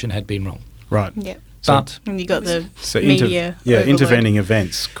initial decision had been wrong. Right. Yeah. But and you got the media intervening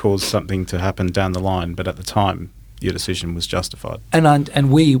events caused something to happen down the line, but at the time your decision was justified.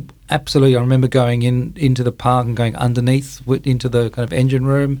 And we absolutely, I remember going into the park and going underneath into the kind of engine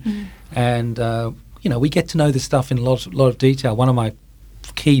room, and we get to know this stuff in a lot of detail. One of my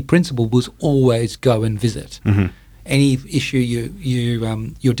key principles was always go and visit. Any issue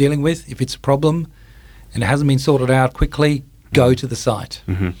you're dealing with, if it's a problem and it hasn't been sorted out quickly, go to the site.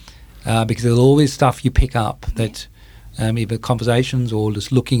 Because there's always stuff you pick up that either conversations or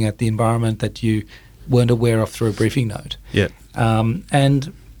just looking at the environment that you weren't aware of through a briefing note. Yeah.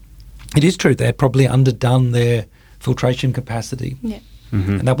 And it is true, they had probably underdone their filtration capacity. Yeah.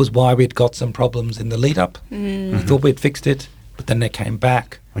 Mm-hmm. And that was why we'd got some problems in the lead up. Mm. We thought we'd fixed it, but then they came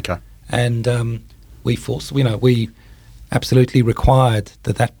back. Okay. And we absolutely required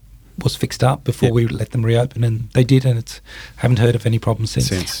that was fixed up before we let them reopen, and they did, and haven't heard of any problems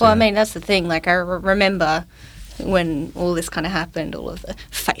since. Well, I mean, that's the thing. Like, I remember when all this kind of happened, all of the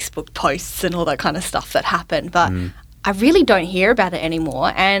Facebook posts and all that kind of stuff that happened, but I really don't hear about it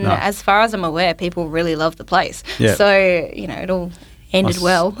anymore. And as far as I'm aware, people really love the place. Yeah. So, it all ended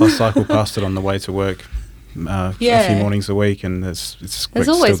well. I cycle past it on the way to work a few mornings a week, and there's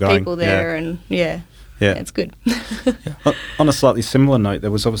always still going. people there, and it's good. On a slightly similar note,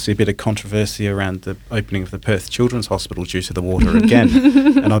 there was obviously a bit of controversy around the opening of the Perth Children's Hospital due to the water again.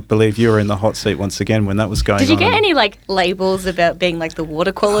 And I believe you were in the hot seat once again when that was going on. Did you get any labels about being the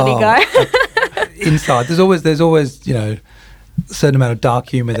water quality guy? Inside, there's always a certain amount of dark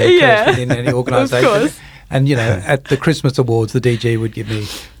humour that occurs within any organisation. Of course. And, at the Christmas Awards, the DG would give me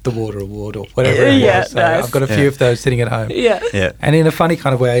the Water Award or whatever it was. So nice. I've got a few of those sitting at home. Yeah. And in a funny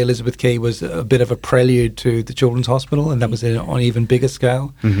kind of way, Elizabeth Quay was a bit of a prelude to the Children's Hospital, and that was on an even bigger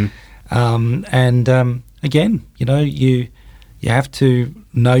scale. Mm-hmm. Again, you have to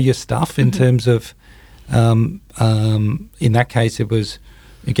know your stuff in terms of, in that case, it was,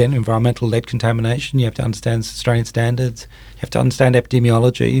 again, environmental lead contamination. You have to understand Australian standards. You have to understand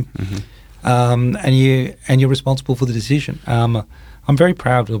epidemiology. Mm-hmm. And you're responsible for the decision. I'm very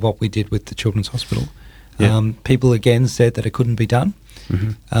proud of what we did with the Children's Hospital. Yeah. People again said that it couldn't be done.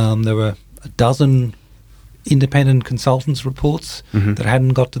 Mm-hmm. There were a dozen independent consultants' reports that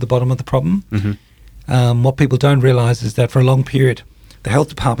hadn't got to the bottom of the problem. Mm-hmm. What people don't realise is that for a long period, the health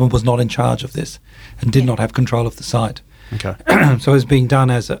department was not in charge of this and did not have control of the site. Okay. So it was being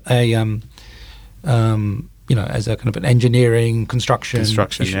done as as a kind of an engineering construction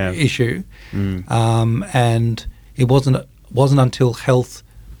issue. And it wasn't until health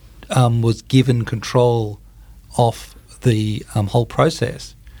was given control of the whole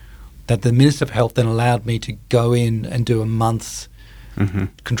process that the Minister of Health then allowed me to go in and do a month's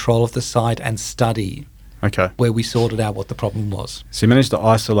control of the site and study where we sorted out what the problem was. So you managed to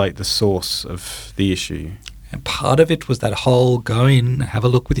isolate the source of the issue. And part of it was that whole go in, have a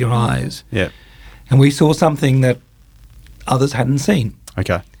look with your eyes. Yeah. And we saw something that others hadn't seen.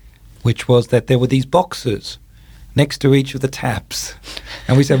 Okay. Which was that there were these boxes next to each of the taps.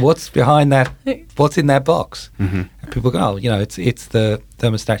 And we said, what's behind that? What's in that box? Mm-hmm. And people go, it's the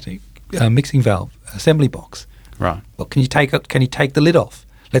thermostatic mixing valve assembly box. Right. Well, can you take the lid off?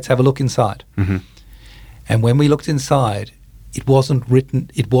 Let's have a look inside. Mm-hmm. And when we looked inside, it wasn't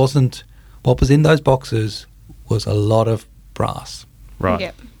what was in those boxes was a lot of brass. Right.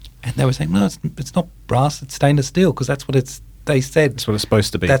 Yep. And they were saying, no, it's not brass, it's stainless steel, because that's what they said. That's what it's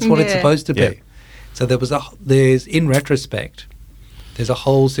supposed to be. That's what it's supposed to be. So in retrospect, there's a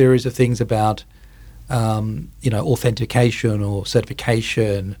whole series of things about, authentication or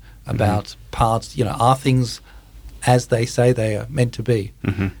certification, about parts, are things as they say they are meant to be.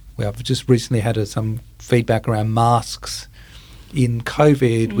 Mm-hmm. I've just recently had some feedback around masks in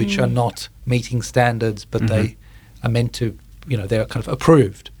COVID, which are not meeting standards, but they are meant to, they're kind of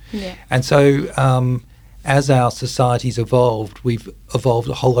approved. Yeah. And so as our society's evolved, we've evolved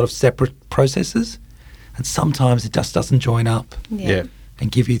a whole lot of separate processes, and sometimes it just doesn't join up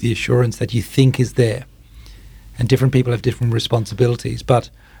and give you the assurance that you think is there. And different people have different responsibilities, but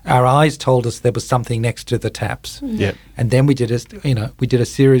our eyes told us there was something next to the taps. Yeah. And then we did a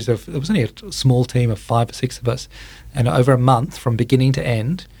series of, it was only a small team of 5 or 6 of us, and over a month from beginning to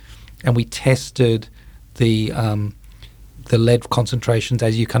end, and we tested the lead concentrations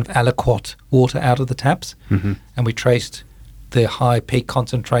as you kind of aliquot water out of the taps, and we traced the high peak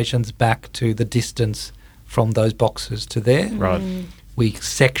concentrations back to the distance from those boxes to there. Right. We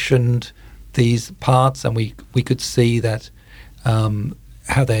sectioned these parts, and we could see that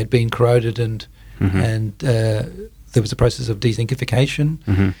how they had been corroded, and there was a process of dezinkification.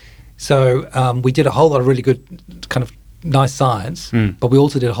 Mm-hmm. So we did a whole lot of really good kind of nice science, but we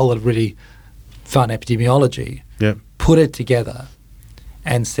also did a whole lot of really fun epidemiology. Yep. Put it together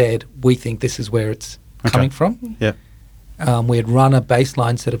and said, we think this is where it's coming from. Yeah. We had run a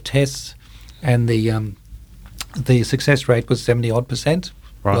baseline set of tests, and the success rate was 70-odd%,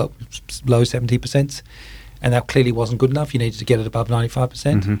 right. Low 70%, and that clearly wasn't good enough. You needed to get it above 95%.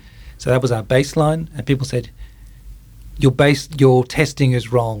 Mm-hmm. So that was our baseline, and people said, your testing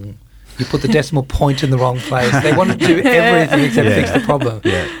is wrong. You put the decimal point in the wrong place. They wanted to do everything except fix the problem.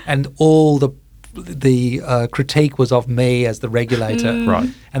 Yeah. And all the critique was of me as the regulator, right?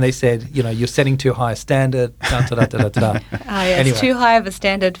 And they said, you're setting too high a standard. It's too high of a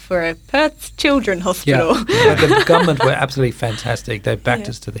standard for a Perth Children Hospital. Yeah. The government were absolutely fantastic. They backed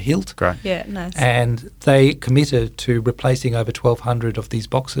us to the hilt. Great. Yeah, nice. And they committed to replacing over 1,200 of these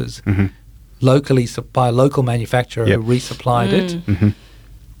boxes locally by a local manufacturer who resupplied it.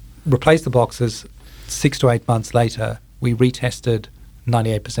 Replaced the boxes. 6 to 8 months later, we retested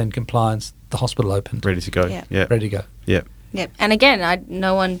 98% compliance. The hospital opened. Ready to go. Yeah. Ready to go. Yeah. Yep. And again,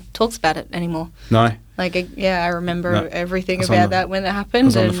 no one talks about it anymore. No. I remember everything about that when it happened. It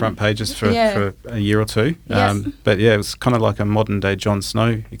was on the front pages for a year or two. Yes. But yeah, it was kind of like a modern day Jon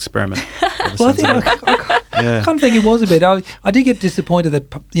Snow experiment. Well, I kind of think it was a bit. I did get disappointed that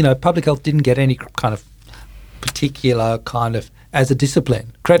public health didn't get any kind of particular kind of as a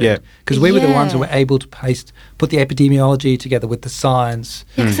discipline credit, because we were the ones who were able to put the epidemiology together with the science.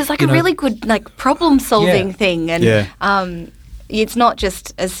 Yeah, because it's like a really good problem solving thing, and it's not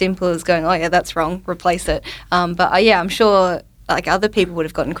just as simple as going, oh yeah, that's wrong, replace it. But I'm sure other people would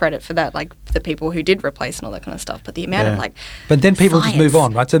have gotten credit for that, like the people who did replace and all that kind of stuff. But the amount of but then people just move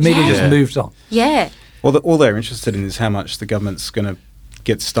on, right? So media just moves on. Yeah. Well, all they're interested in is how much the government's going to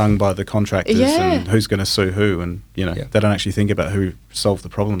get stung by the contractors and who's going to sue who, and they don't actually think about who solved the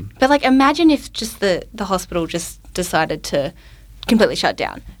problem. But imagine if just the hospital just decided to completely shut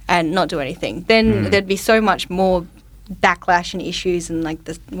down and not do anything. Then there'd be so much more backlash and issues, and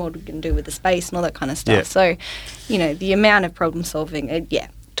what we can do with the space and all that kind of stuff. So, the amount of problem solving,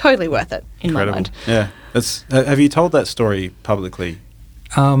 totally worth it in my mind. Yeah. Have you told that story publicly?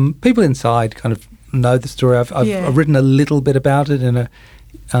 People inside kind of know the story. I've written a little bit about it in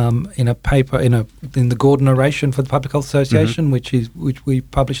a paper in the Gordon Oration for the Public Health Association, which we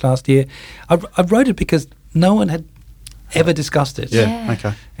published last year. I wrote it because no one had ever discussed it. Yeah.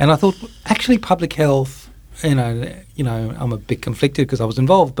 Okay. And I thought, actually, public health. I'm a bit conflicted because I was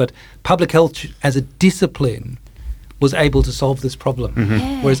involved, but public health as a discipline was able to solve this problem,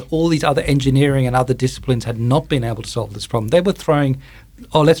 whereas all these other engineering and other disciplines had not been able to solve this problem. They were throwing,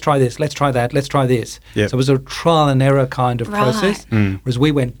 let's try this, let's try that, let's try this. Yep. So it was a trial and error kind of process, whereas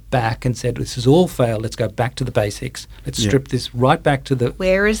we went back and said, this has all failed, let's go back to the basics. Let's strip this right back to the...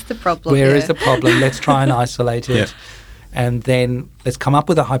 Where is the problem? Where is the problem? Let's try and isolate it. Yep. And then let's come up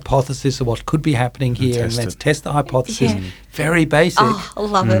with a hypothesis of what could be happening here, and let's test the hypothesis. Yeah. Very basic. Oh, I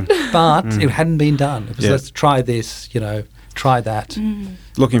love it. But it hadn't been done. It was let's try this, try that.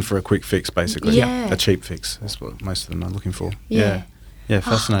 Looking for a quick fix, basically. Yeah. A cheap fix. That's what most of them are looking for. Yeah. Yeah,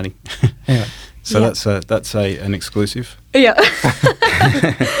 fascinating. So that's an exclusive. Yeah.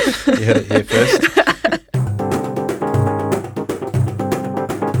 You heard it here first.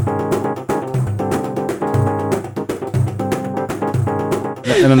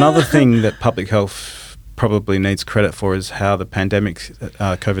 And another thing that public health probably needs credit for is how the pandemic,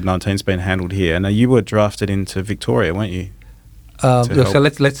 COVID-19, has been handled here. Now, you were drafted into Victoria, weren't you? So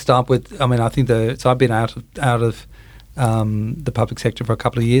let's start with. I think I've been out of the public sector for a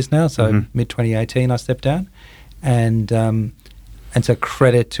couple of years now. So mid 2018, I stepped down, and so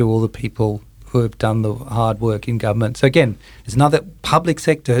credit to all the people who have done the hard work in government. So again, there's another public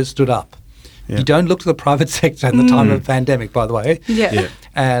sector has stood up. Yeah. You don't look to the private sector in the time of a pandemic, by the way. Yeah.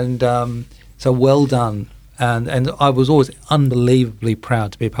 And so well done. And I was always unbelievably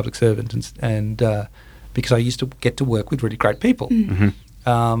proud to be a public servant, and because I used to get to work with really great people.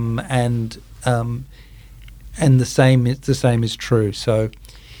 And the same is true. So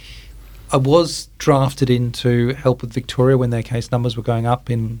I was drafted in to help with Victoria when their case numbers were going up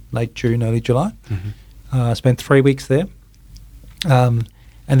in late June, early July. I spent 3 weeks there.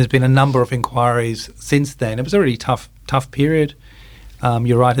 And there's been a number of inquiries since then. It was a really tough period.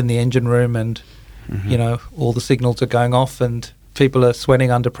 You're right in the engine room, and all the signals are going off, and people are sweating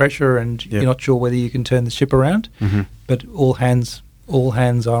under pressure, and you're not sure whether you can turn the ship around. But all hands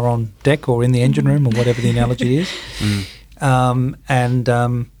are on deck or in the engine room, or whatever the analogy is. And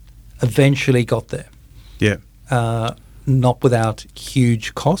eventually got there. Yeah. Not without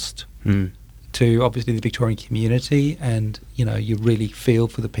huge cost. To obviously the Victorian community, and you really feel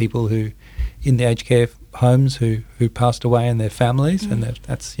for the people who in the aged care homes who passed away and their families, and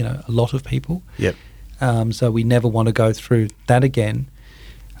that's a lot of people. Yep. So we never want to go through that again.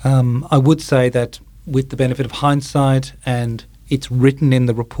 I would say that with the benefit of hindsight, and it's written in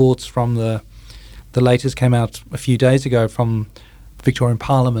the reports from the latest came out a few days ago from Victorian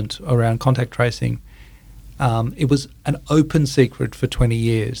Parliament around contact tracing. It was an open secret for 20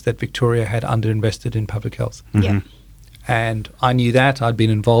 years that Victoria had underinvested in public health. Yeah. And I knew that. I'd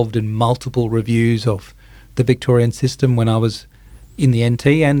been involved in multiple reviews of the Victorian system when I was in the NT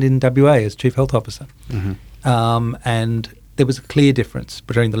and in WA as Chief Health Officer. And there was a clear difference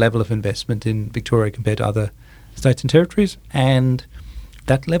between the level of investment in Victoria compared to other states and territories, and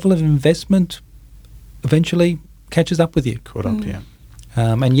that level of investment eventually catches up with you. Caught up, yeah.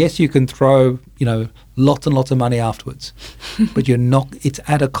 And yes, you can throw, lots and lots of money afterwards, but it's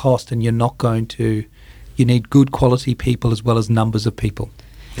at a cost, and you're not going to, you need good quality people as well as numbers of people.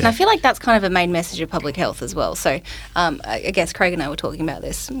 And I feel like that's kind of a main message of public health as well. So I guess Craig and I were talking about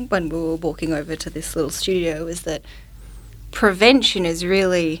this when we were walking over to this little studio, is that prevention is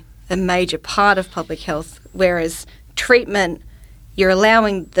really a major part of public health, whereas treatment, you're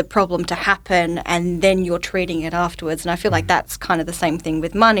allowing the problem to happen and then you're treating it afterwards. And I feel like that's kind of the same thing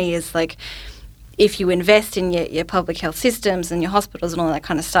with money, is like if you invest in your public health systems and your hospitals and all that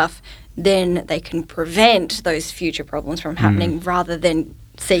kind of stuff, then they can prevent those future problems from happening rather than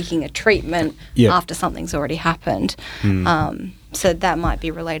seeking a treatment after something's already happened. So that might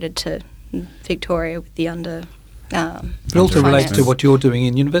be related to Victoria with the it also relates to what you're doing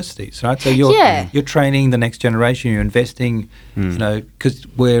in universities, right? So you're training the next generation, you're investing, because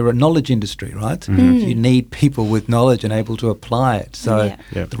we're a knowledge industry, right? You need people with knowledge and able to apply it. So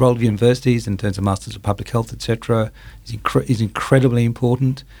the role of universities in terms of Masters of Public Health, etc., is incredibly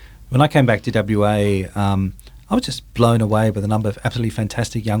important. When I came back to WA, I was just blown away by the number of absolutely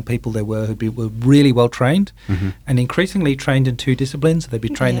fantastic young people there were who were really well trained and increasingly trained in two disciplines. So they'd be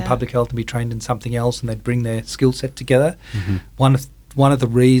trained in public health and be trained in something else, and they'd bring their skill set together. One of the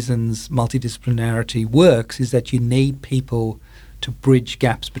reasons multidisciplinarity works is that you need people to bridge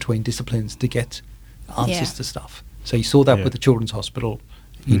gaps between disciplines to get answers to stuff. So you saw that with the Children's Hospital.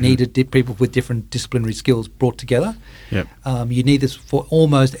 You needed people with different disciplinary skills brought together. You need this for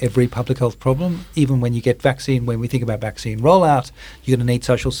almost every public health problem. Even when you get vaccine, when we think about vaccine rollout, you're going to need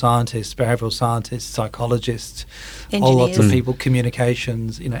social scientists, behavioural scientists, psychologists, all lots of people,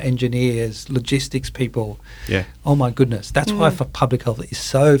 communications, engineers, logistics people. Oh my goodness. That's why for public health it is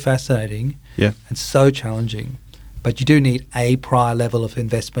so fascinating and so challenging. But you do need a prior level of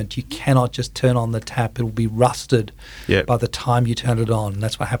investment. You cannot just turn on the tap. It will be rusted by the time you turn it on.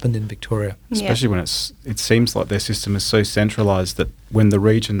 That's what happened in Victoria. Especially when it seems like their system is so centralised that when the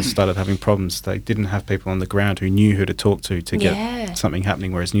regions started having problems, they didn't have people on the ground who knew who to talk to get something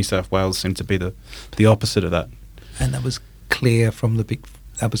happening, whereas New South Wales seemed to be the opposite of that. And that was clear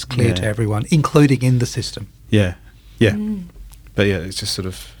to everyone, including in the system. But it's just sort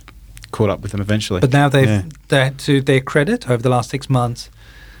of caught up with them eventually. But now they to their credit, over the last 6 months,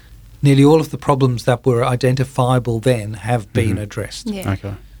 nearly all of the problems that were identifiable then have been addressed. Okay, that's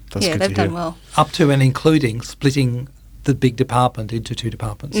good to hear. They've done well. Up to and including splitting the big department into two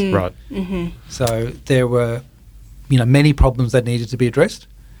departments. Right. So there were, many problems that needed to be addressed.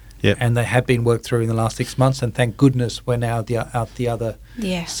 And they have been worked through in the last 6 months, and thank goodness we're now out the other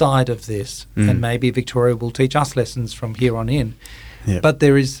side of this. And maybe Victoria will teach us lessons from here on in. But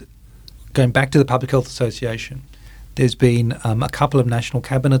there is, going back to the Public Health Association, there's been a couple of national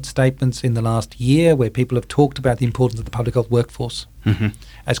cabinet statements in the last year where people have talked about the importance of the public health workforce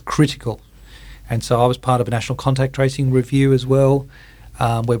as critical. And so I was part of a national contact tracing review as well,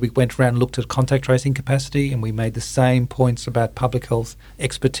 where we went around and looked at contact tracing capacity, and we made the same points about public health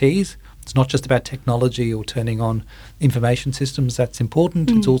expertise. It's not just about technology or turning on information systems that's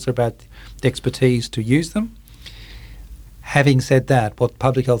important. It's also about the expertise to use them. Having said that, what the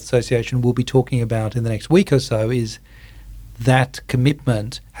Public Health Association will be talking about in the next week or so is that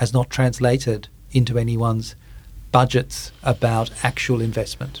commitment has not translated into anyone's budgets about actual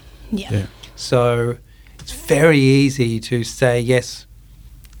investment. So it's very easy to say, yes,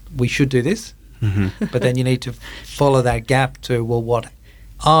 we should do this, but then you need to follow that gap to, well, what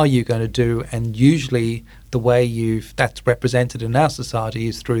are you going to do? And usually the way that's represented in our society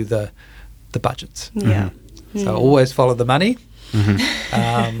is through the budgets. So always follow the money. You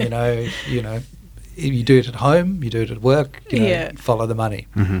do it at home, you do it at work, follow the money.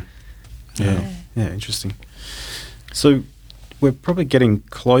 Interesting. So we're probably getting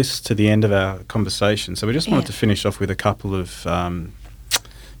close to the end of our conversation. So we just wanted to finish off with a couple of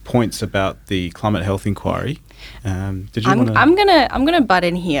points about the climate health inquiry. Did you want to? I'm gonna butt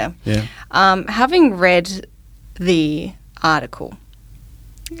in here. Having read the article,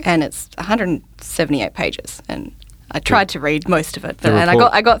 and it's 178 pages, and I tried to read most of it, and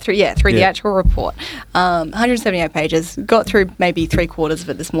I got through the actual report. 178 pages. Got through maybe 3/4 of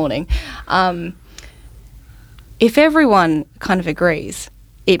it this morning. If everyone kind of agrees,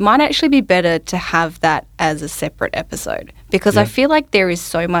 it might actually be better to have that as a separate episode, because I feel like there is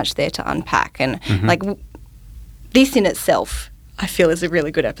so much there to unpack, and this in itself, I feel, is a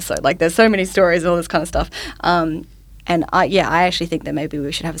really good episode. Like, there's so many stories and all this kind of stuff. And I actually think that maybe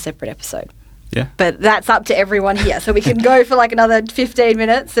we should have a separate episode. Yeah. But that's up to everyone here. So we can go for like another 15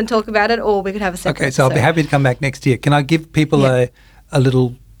 minutes and talk about it, or we could have a separate episode. So I'll be happy to come back next year. Can I give people a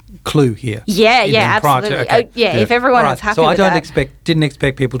little clue here? Yeah, absolutely. Okay. If everyone is happy with that. So I didn't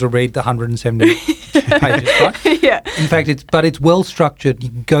expect people to read the 170 pages, right? Yeah. In fact, it's well structured. You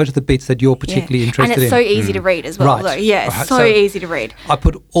can go to the bits that you're particularly interested in. And it's so easy to read as well. Right. Though. Yeah, it's so easy to read. I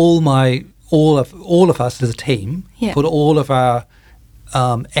put all of us as a team, put all of our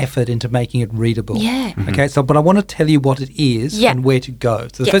effort into making it readable. Yeah. Okay, but I want to tell you what it is and where to go.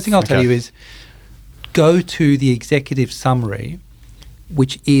 So the first thing I'll tell you is go to the executive summary,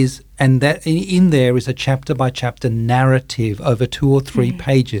 which is, and that in there is a chapter by chapter narrative over 2 or 3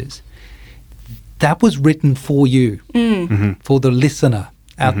 pages. That was written for you, for the listener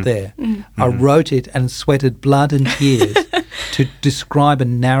out there. I wrote it and sweated blood and tears to describe a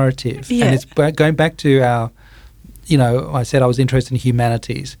narrative. And it's going back to our, I said I was interested in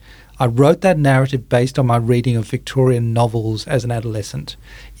humanities. I wrote that narrative based on my reading of Victorian novels as an adolescent,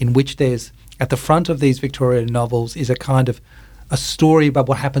 in which there's, at the front of these Victorian novels is a kind of a story about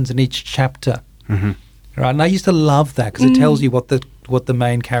what happens in each chapter. Right? And I used to love that because it tells you what the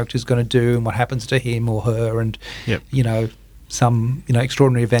main character is going to do and what happens to him or her, and some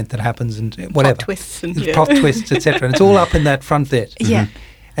extraordinary event that happens and whatever. Plot twists, etc. And it's all up in that front bit. Yeah.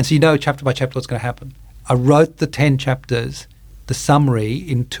 And so chapter by chapter what's going to happen. I wrote the 10 chapters, the summary,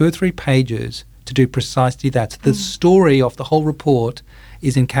 in 2 or 3 pages to do precisely that. So the story of the whole report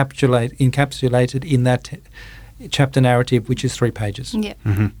is encapsulated in that chapter narrative, which is 3 pages. Yeah.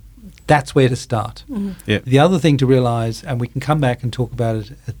 That's where to start. Yeah. The other thing to realise, and we can come back and talk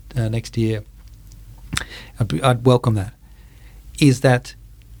about it next year, I'd welcome that, is that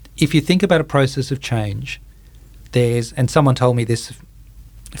if you think about a process of change, and someone told me this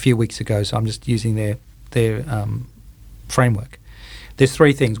a few weeks ago, so I'm just using their framework. There's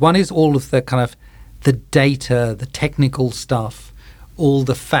 3 things. One is all of the kind of the data, the technical stuff, all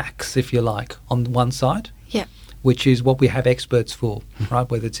the facts, if you like, on one side. Yeah. Which is what we have experts for, right?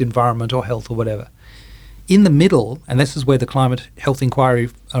 Whether it's environment or health or whatever. In the middle, and this is where the Climate Health Inquiry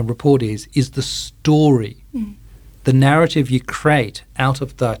report is the story, the narrative you create out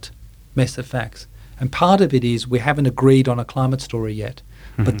of that mess of facts. And part of it is we haven't agreed on a climate story yet.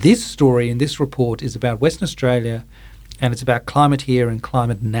 But this story in this report is about Western Australia, and it's about climate here and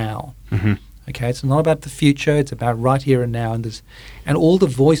climate now. Okay, it's not about the future, it's about right here and now. And all the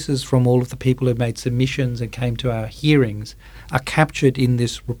voices from all of the people who made submissions and came to our hearings are captured in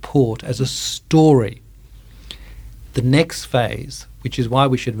this report as a story. The next phase, which is why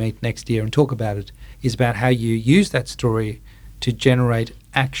we should meet next year and talk about it, is about how you use that story to generate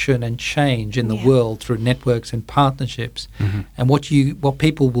action and change in the world through networks and partnerships. And what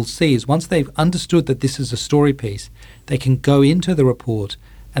people will see is once they've understood that this is a story piece, they can go into the report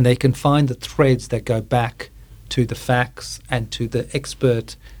and they can find the threads that go back to the facts and to the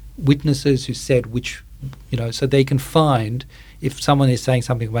expert witnesses who said which, so they can find if someone is saying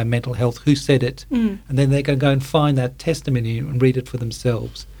something about mental health, who said it, and then they can go and find that testimony and read it for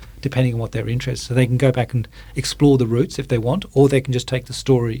themselves, depending on what they're interested. So they can go back and explore the roots if they want, or they can just take the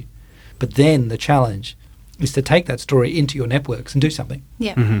story. But then the challenge is to take that story into your networks and do something.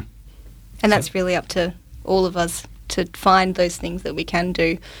 Yeah. And that's really up to all of us to find those things that we can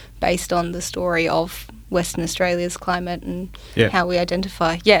do based on the story of Western Australia's climate and how we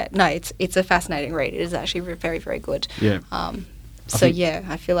identify. Yeah, no, it's a fascinating read. It is actually very, very good. Yeah.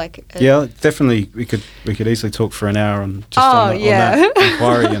 I feel like definitely we could easily talk for an hour on on that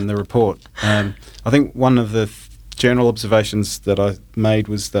inquiry and the report. I think one of the general observations that I made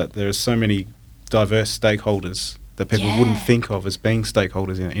was that there are so many diverse stakeholders that people wouldn't think of as being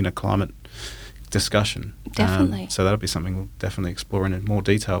stakeholders in a climate discussion. Definitely. So that'll be something we'll definitely explore in more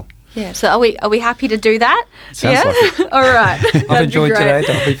detail. Yeah. So are we happy to do that? Sounds like it. All right. I've enjoyed today.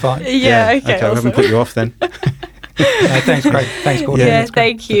 That'll be fine. Yeah. Okay. We haven't put you off then. No, thanks, Craig. Thanks, Gordon. Yeah.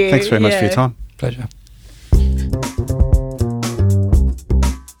 Thank you. Thanks very much for your time. Pleasure.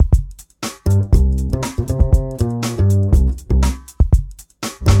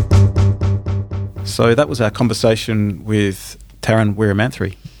 So that was our conversation with Tarun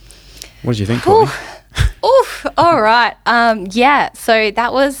Weeramanthri. What did you think, Courtney? Oof. All right. So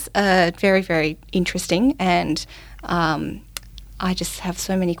that was very, very interesting, and I just have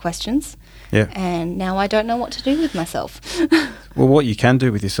so many questions. Yeah. And now I don't know what to do with myself. Well, what you can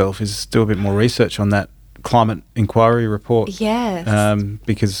do with yourself is do a bit more research on that climate inquiry report. Yes.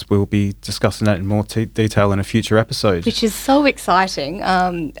 Because we'll be discussing that in more detail in a future episode. Which is so exciting.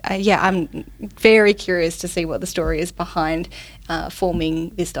 I'm very curious to see what the story is behind forming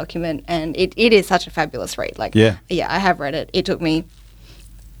this document. And it is such a fabulous read. I have read it. It took me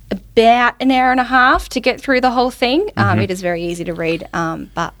about an hour and a half to get through the whole thing. It is very easy to read,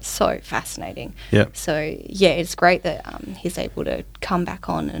 but so fascinating. Yeah. So, it's great that he's able to come back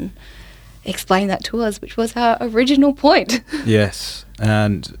on and explain that to us, which was our original point. Yes.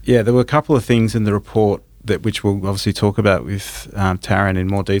 And, there were a couple of things in the report which we'll obviously talk about with Tarun in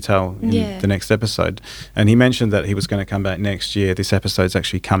more detail in the next episode. And he mentioned that he was going to come back next year. This episode's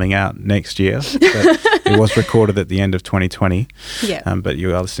actually coming out next year. But it was recorded at the end of 2020. Yeah. But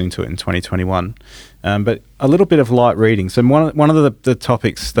you are listening to it in 2021. But a little bit of light reading. So one of the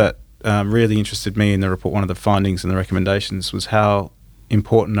topics that really interested me in the report, one of the findings and the recommendations, was how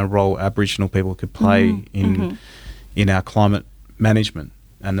important a role Aboriginal people could play in our climate management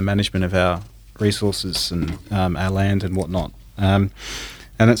and the management of our resources and our land and whatnot. And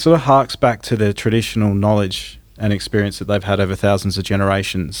it sort of harks back to the traditional knowledge and experience that they've had over thousands of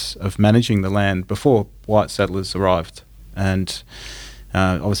generations of managing the land before white settlers arrived, and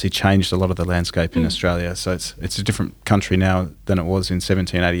obviously changed a lot of the landscape in Australia. So it's a different country now than it was in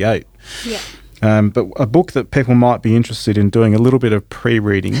 1788. Yeah. But a book that people might be interested in doing a little bit of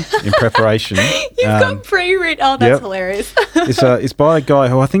pre-reading in preparation. You've got pre-read. Oh, that's hilarious. It's by a guy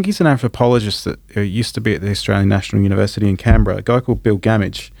who I think he's an anthropologist that used to be at the Australian National University in Canberra, a guy called Bill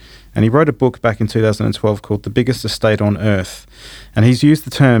Gamage. And he wrote a book back in 2012 called The Biggest Estate on Earth. And he's used the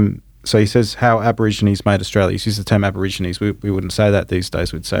term, so he says how Aborigines made Australia. He's used the term Aborigines. We wouldn't say that these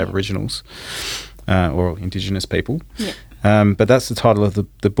days. We'd say Aboriginals or Indigenous people. Yeah. But that's the title of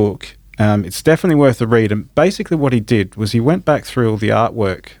the book. It's definitely worth a read. And basically what he did was he went back through all the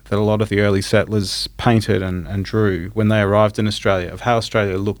artwork that a lot of the early settlers painted and drew when they arrived in Australia, of how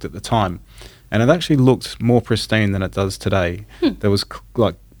Australia looked at the time. And it actually looked more pristine than it does today. There was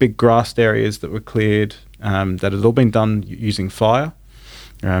big grassed areas that were cleared, that had all been done using fire,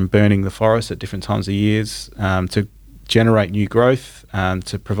 burning the forest at different times of years to generate new growth,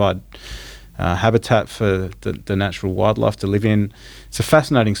 to provide habitat for the natural wildlife to live in. It's a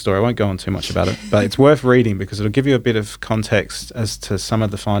fascinating story. I won't go on too much about it, but it's worth reading because it'll give you a bit of context as to some of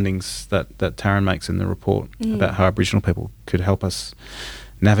the findings that Tarun makes in the report about how Aboriginal people could help us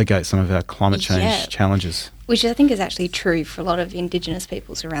navigate some of our climate change challenges. Which I think is actually true for a lot of Indigenous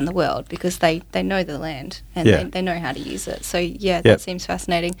peoples around the world, because they know the land and they know how to use it. So, that seems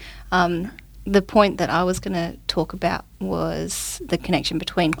fascinating. The point that I was going to talk about was the connection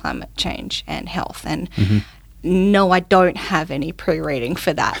between climate change and health. And no, I don't have any pre-reading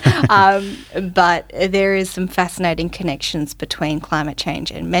for that. But there is some fascinating connections between climate change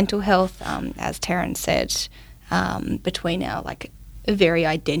and mental health, as Tarun said, between our very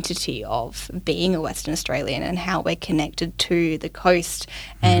identity of being a Western Australian and how we're connected to the coast.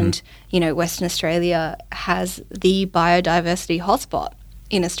 And, Western Australia has the biodiversity hotspot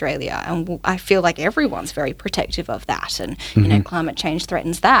in Australia, and I feel like everyone's very protective of that, and climate change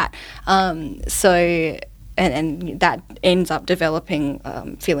threatens that. So that ends up developing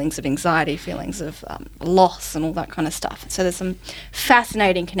feelings of anxiety, feelings of loss, and all that kind of stuff. So there's some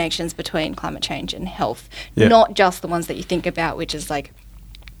fascinating connections between climate change and health, not just the ones that you think about, which is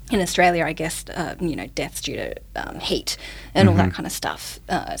in Australia, I guess, deaths due to heat and all that kind of stuff,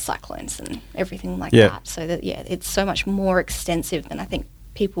 cyclones and everything like that. So that it's so much more extensive than I think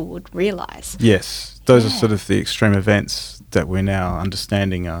people would realise. Yes, those are sort of the extreme events that we're now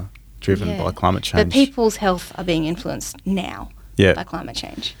understanding are driven by climate change. But people's health are being influenced now by climate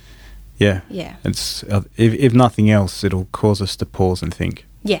change. Yeah. It's if nothing else, it'll cause us to pause and think.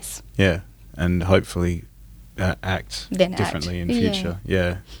 Yes. Yeah, and hopefully act differently in future.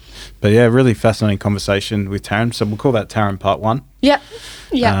 Yeah. But really fascinating conversation with Tarun. So we'll call that Tarun Part 1. Yep.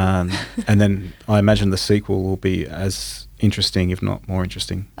 And then I imagine the sequel will be as interesting, if not more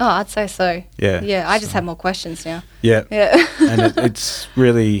interesting. Oh, I'd say so. Yeah. I just have more questions now. Yeah. And it's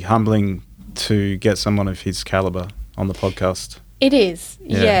really humbling to get someone of his calibre on the podcast. It is.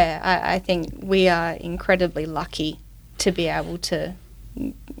 I think we are incredibly lucky to be able to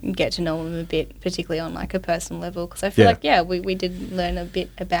get to know him a bit, particularly on a personal level, because I feel we did learn a bit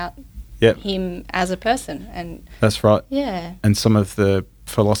about him as a person. And that's right. Yeah. And some of the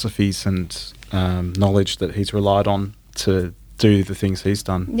philosophies and knowledge that he's relied on to do the things he's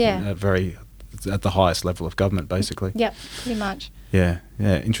done at the highest level of government, basically. Yep, pretty much. Yeah,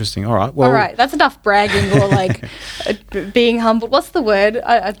 interesting. All right. Well, all right, that's enough bragging or being humble. What's the word?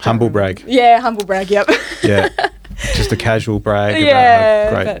 Humble brag. Yeah, humble brag, yep. Yeah. Just just a casual brag about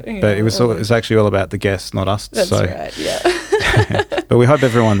how great. But it was actually all about the guests, not us. That's right, yeah. But we hope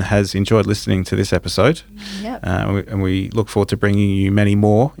everyone has enjoyed listening to this episode. Yep. And we look forward to bringing you many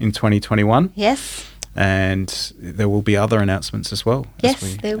more in 2021. Yes. And there will be other announcements as well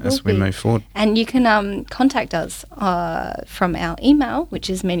as we move forward. And you can contact us from our email, which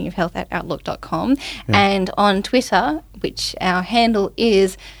is meaningofhealth@outlook.com, and on Twitter, which our handle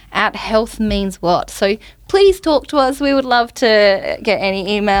is @healthmeanswhat. So please talk to us. We would love to get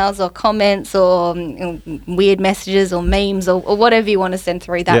any emails or comments or weird messages or memes or whatever you want to send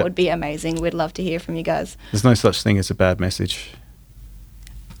through. That would be amazing. We'd love to hear from you guys. There's no such thing as a bad message.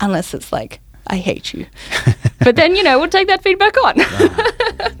 Unless it's like, I hate you. But then, we'll take that feedback on.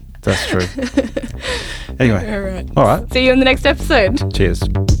 That's true. Anyway. All right. See you in the next episode. Cheers.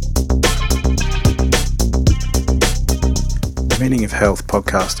 The Meaning of Health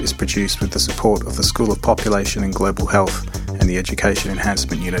podcast is produced with the support of the School of Population and Global Health and the Education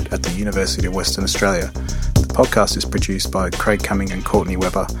Enhancement Unit at the University of Western Australia. The podcast is produced by Craig Cumming and Courtney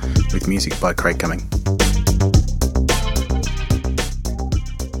Webber, with music by Craig Cumming.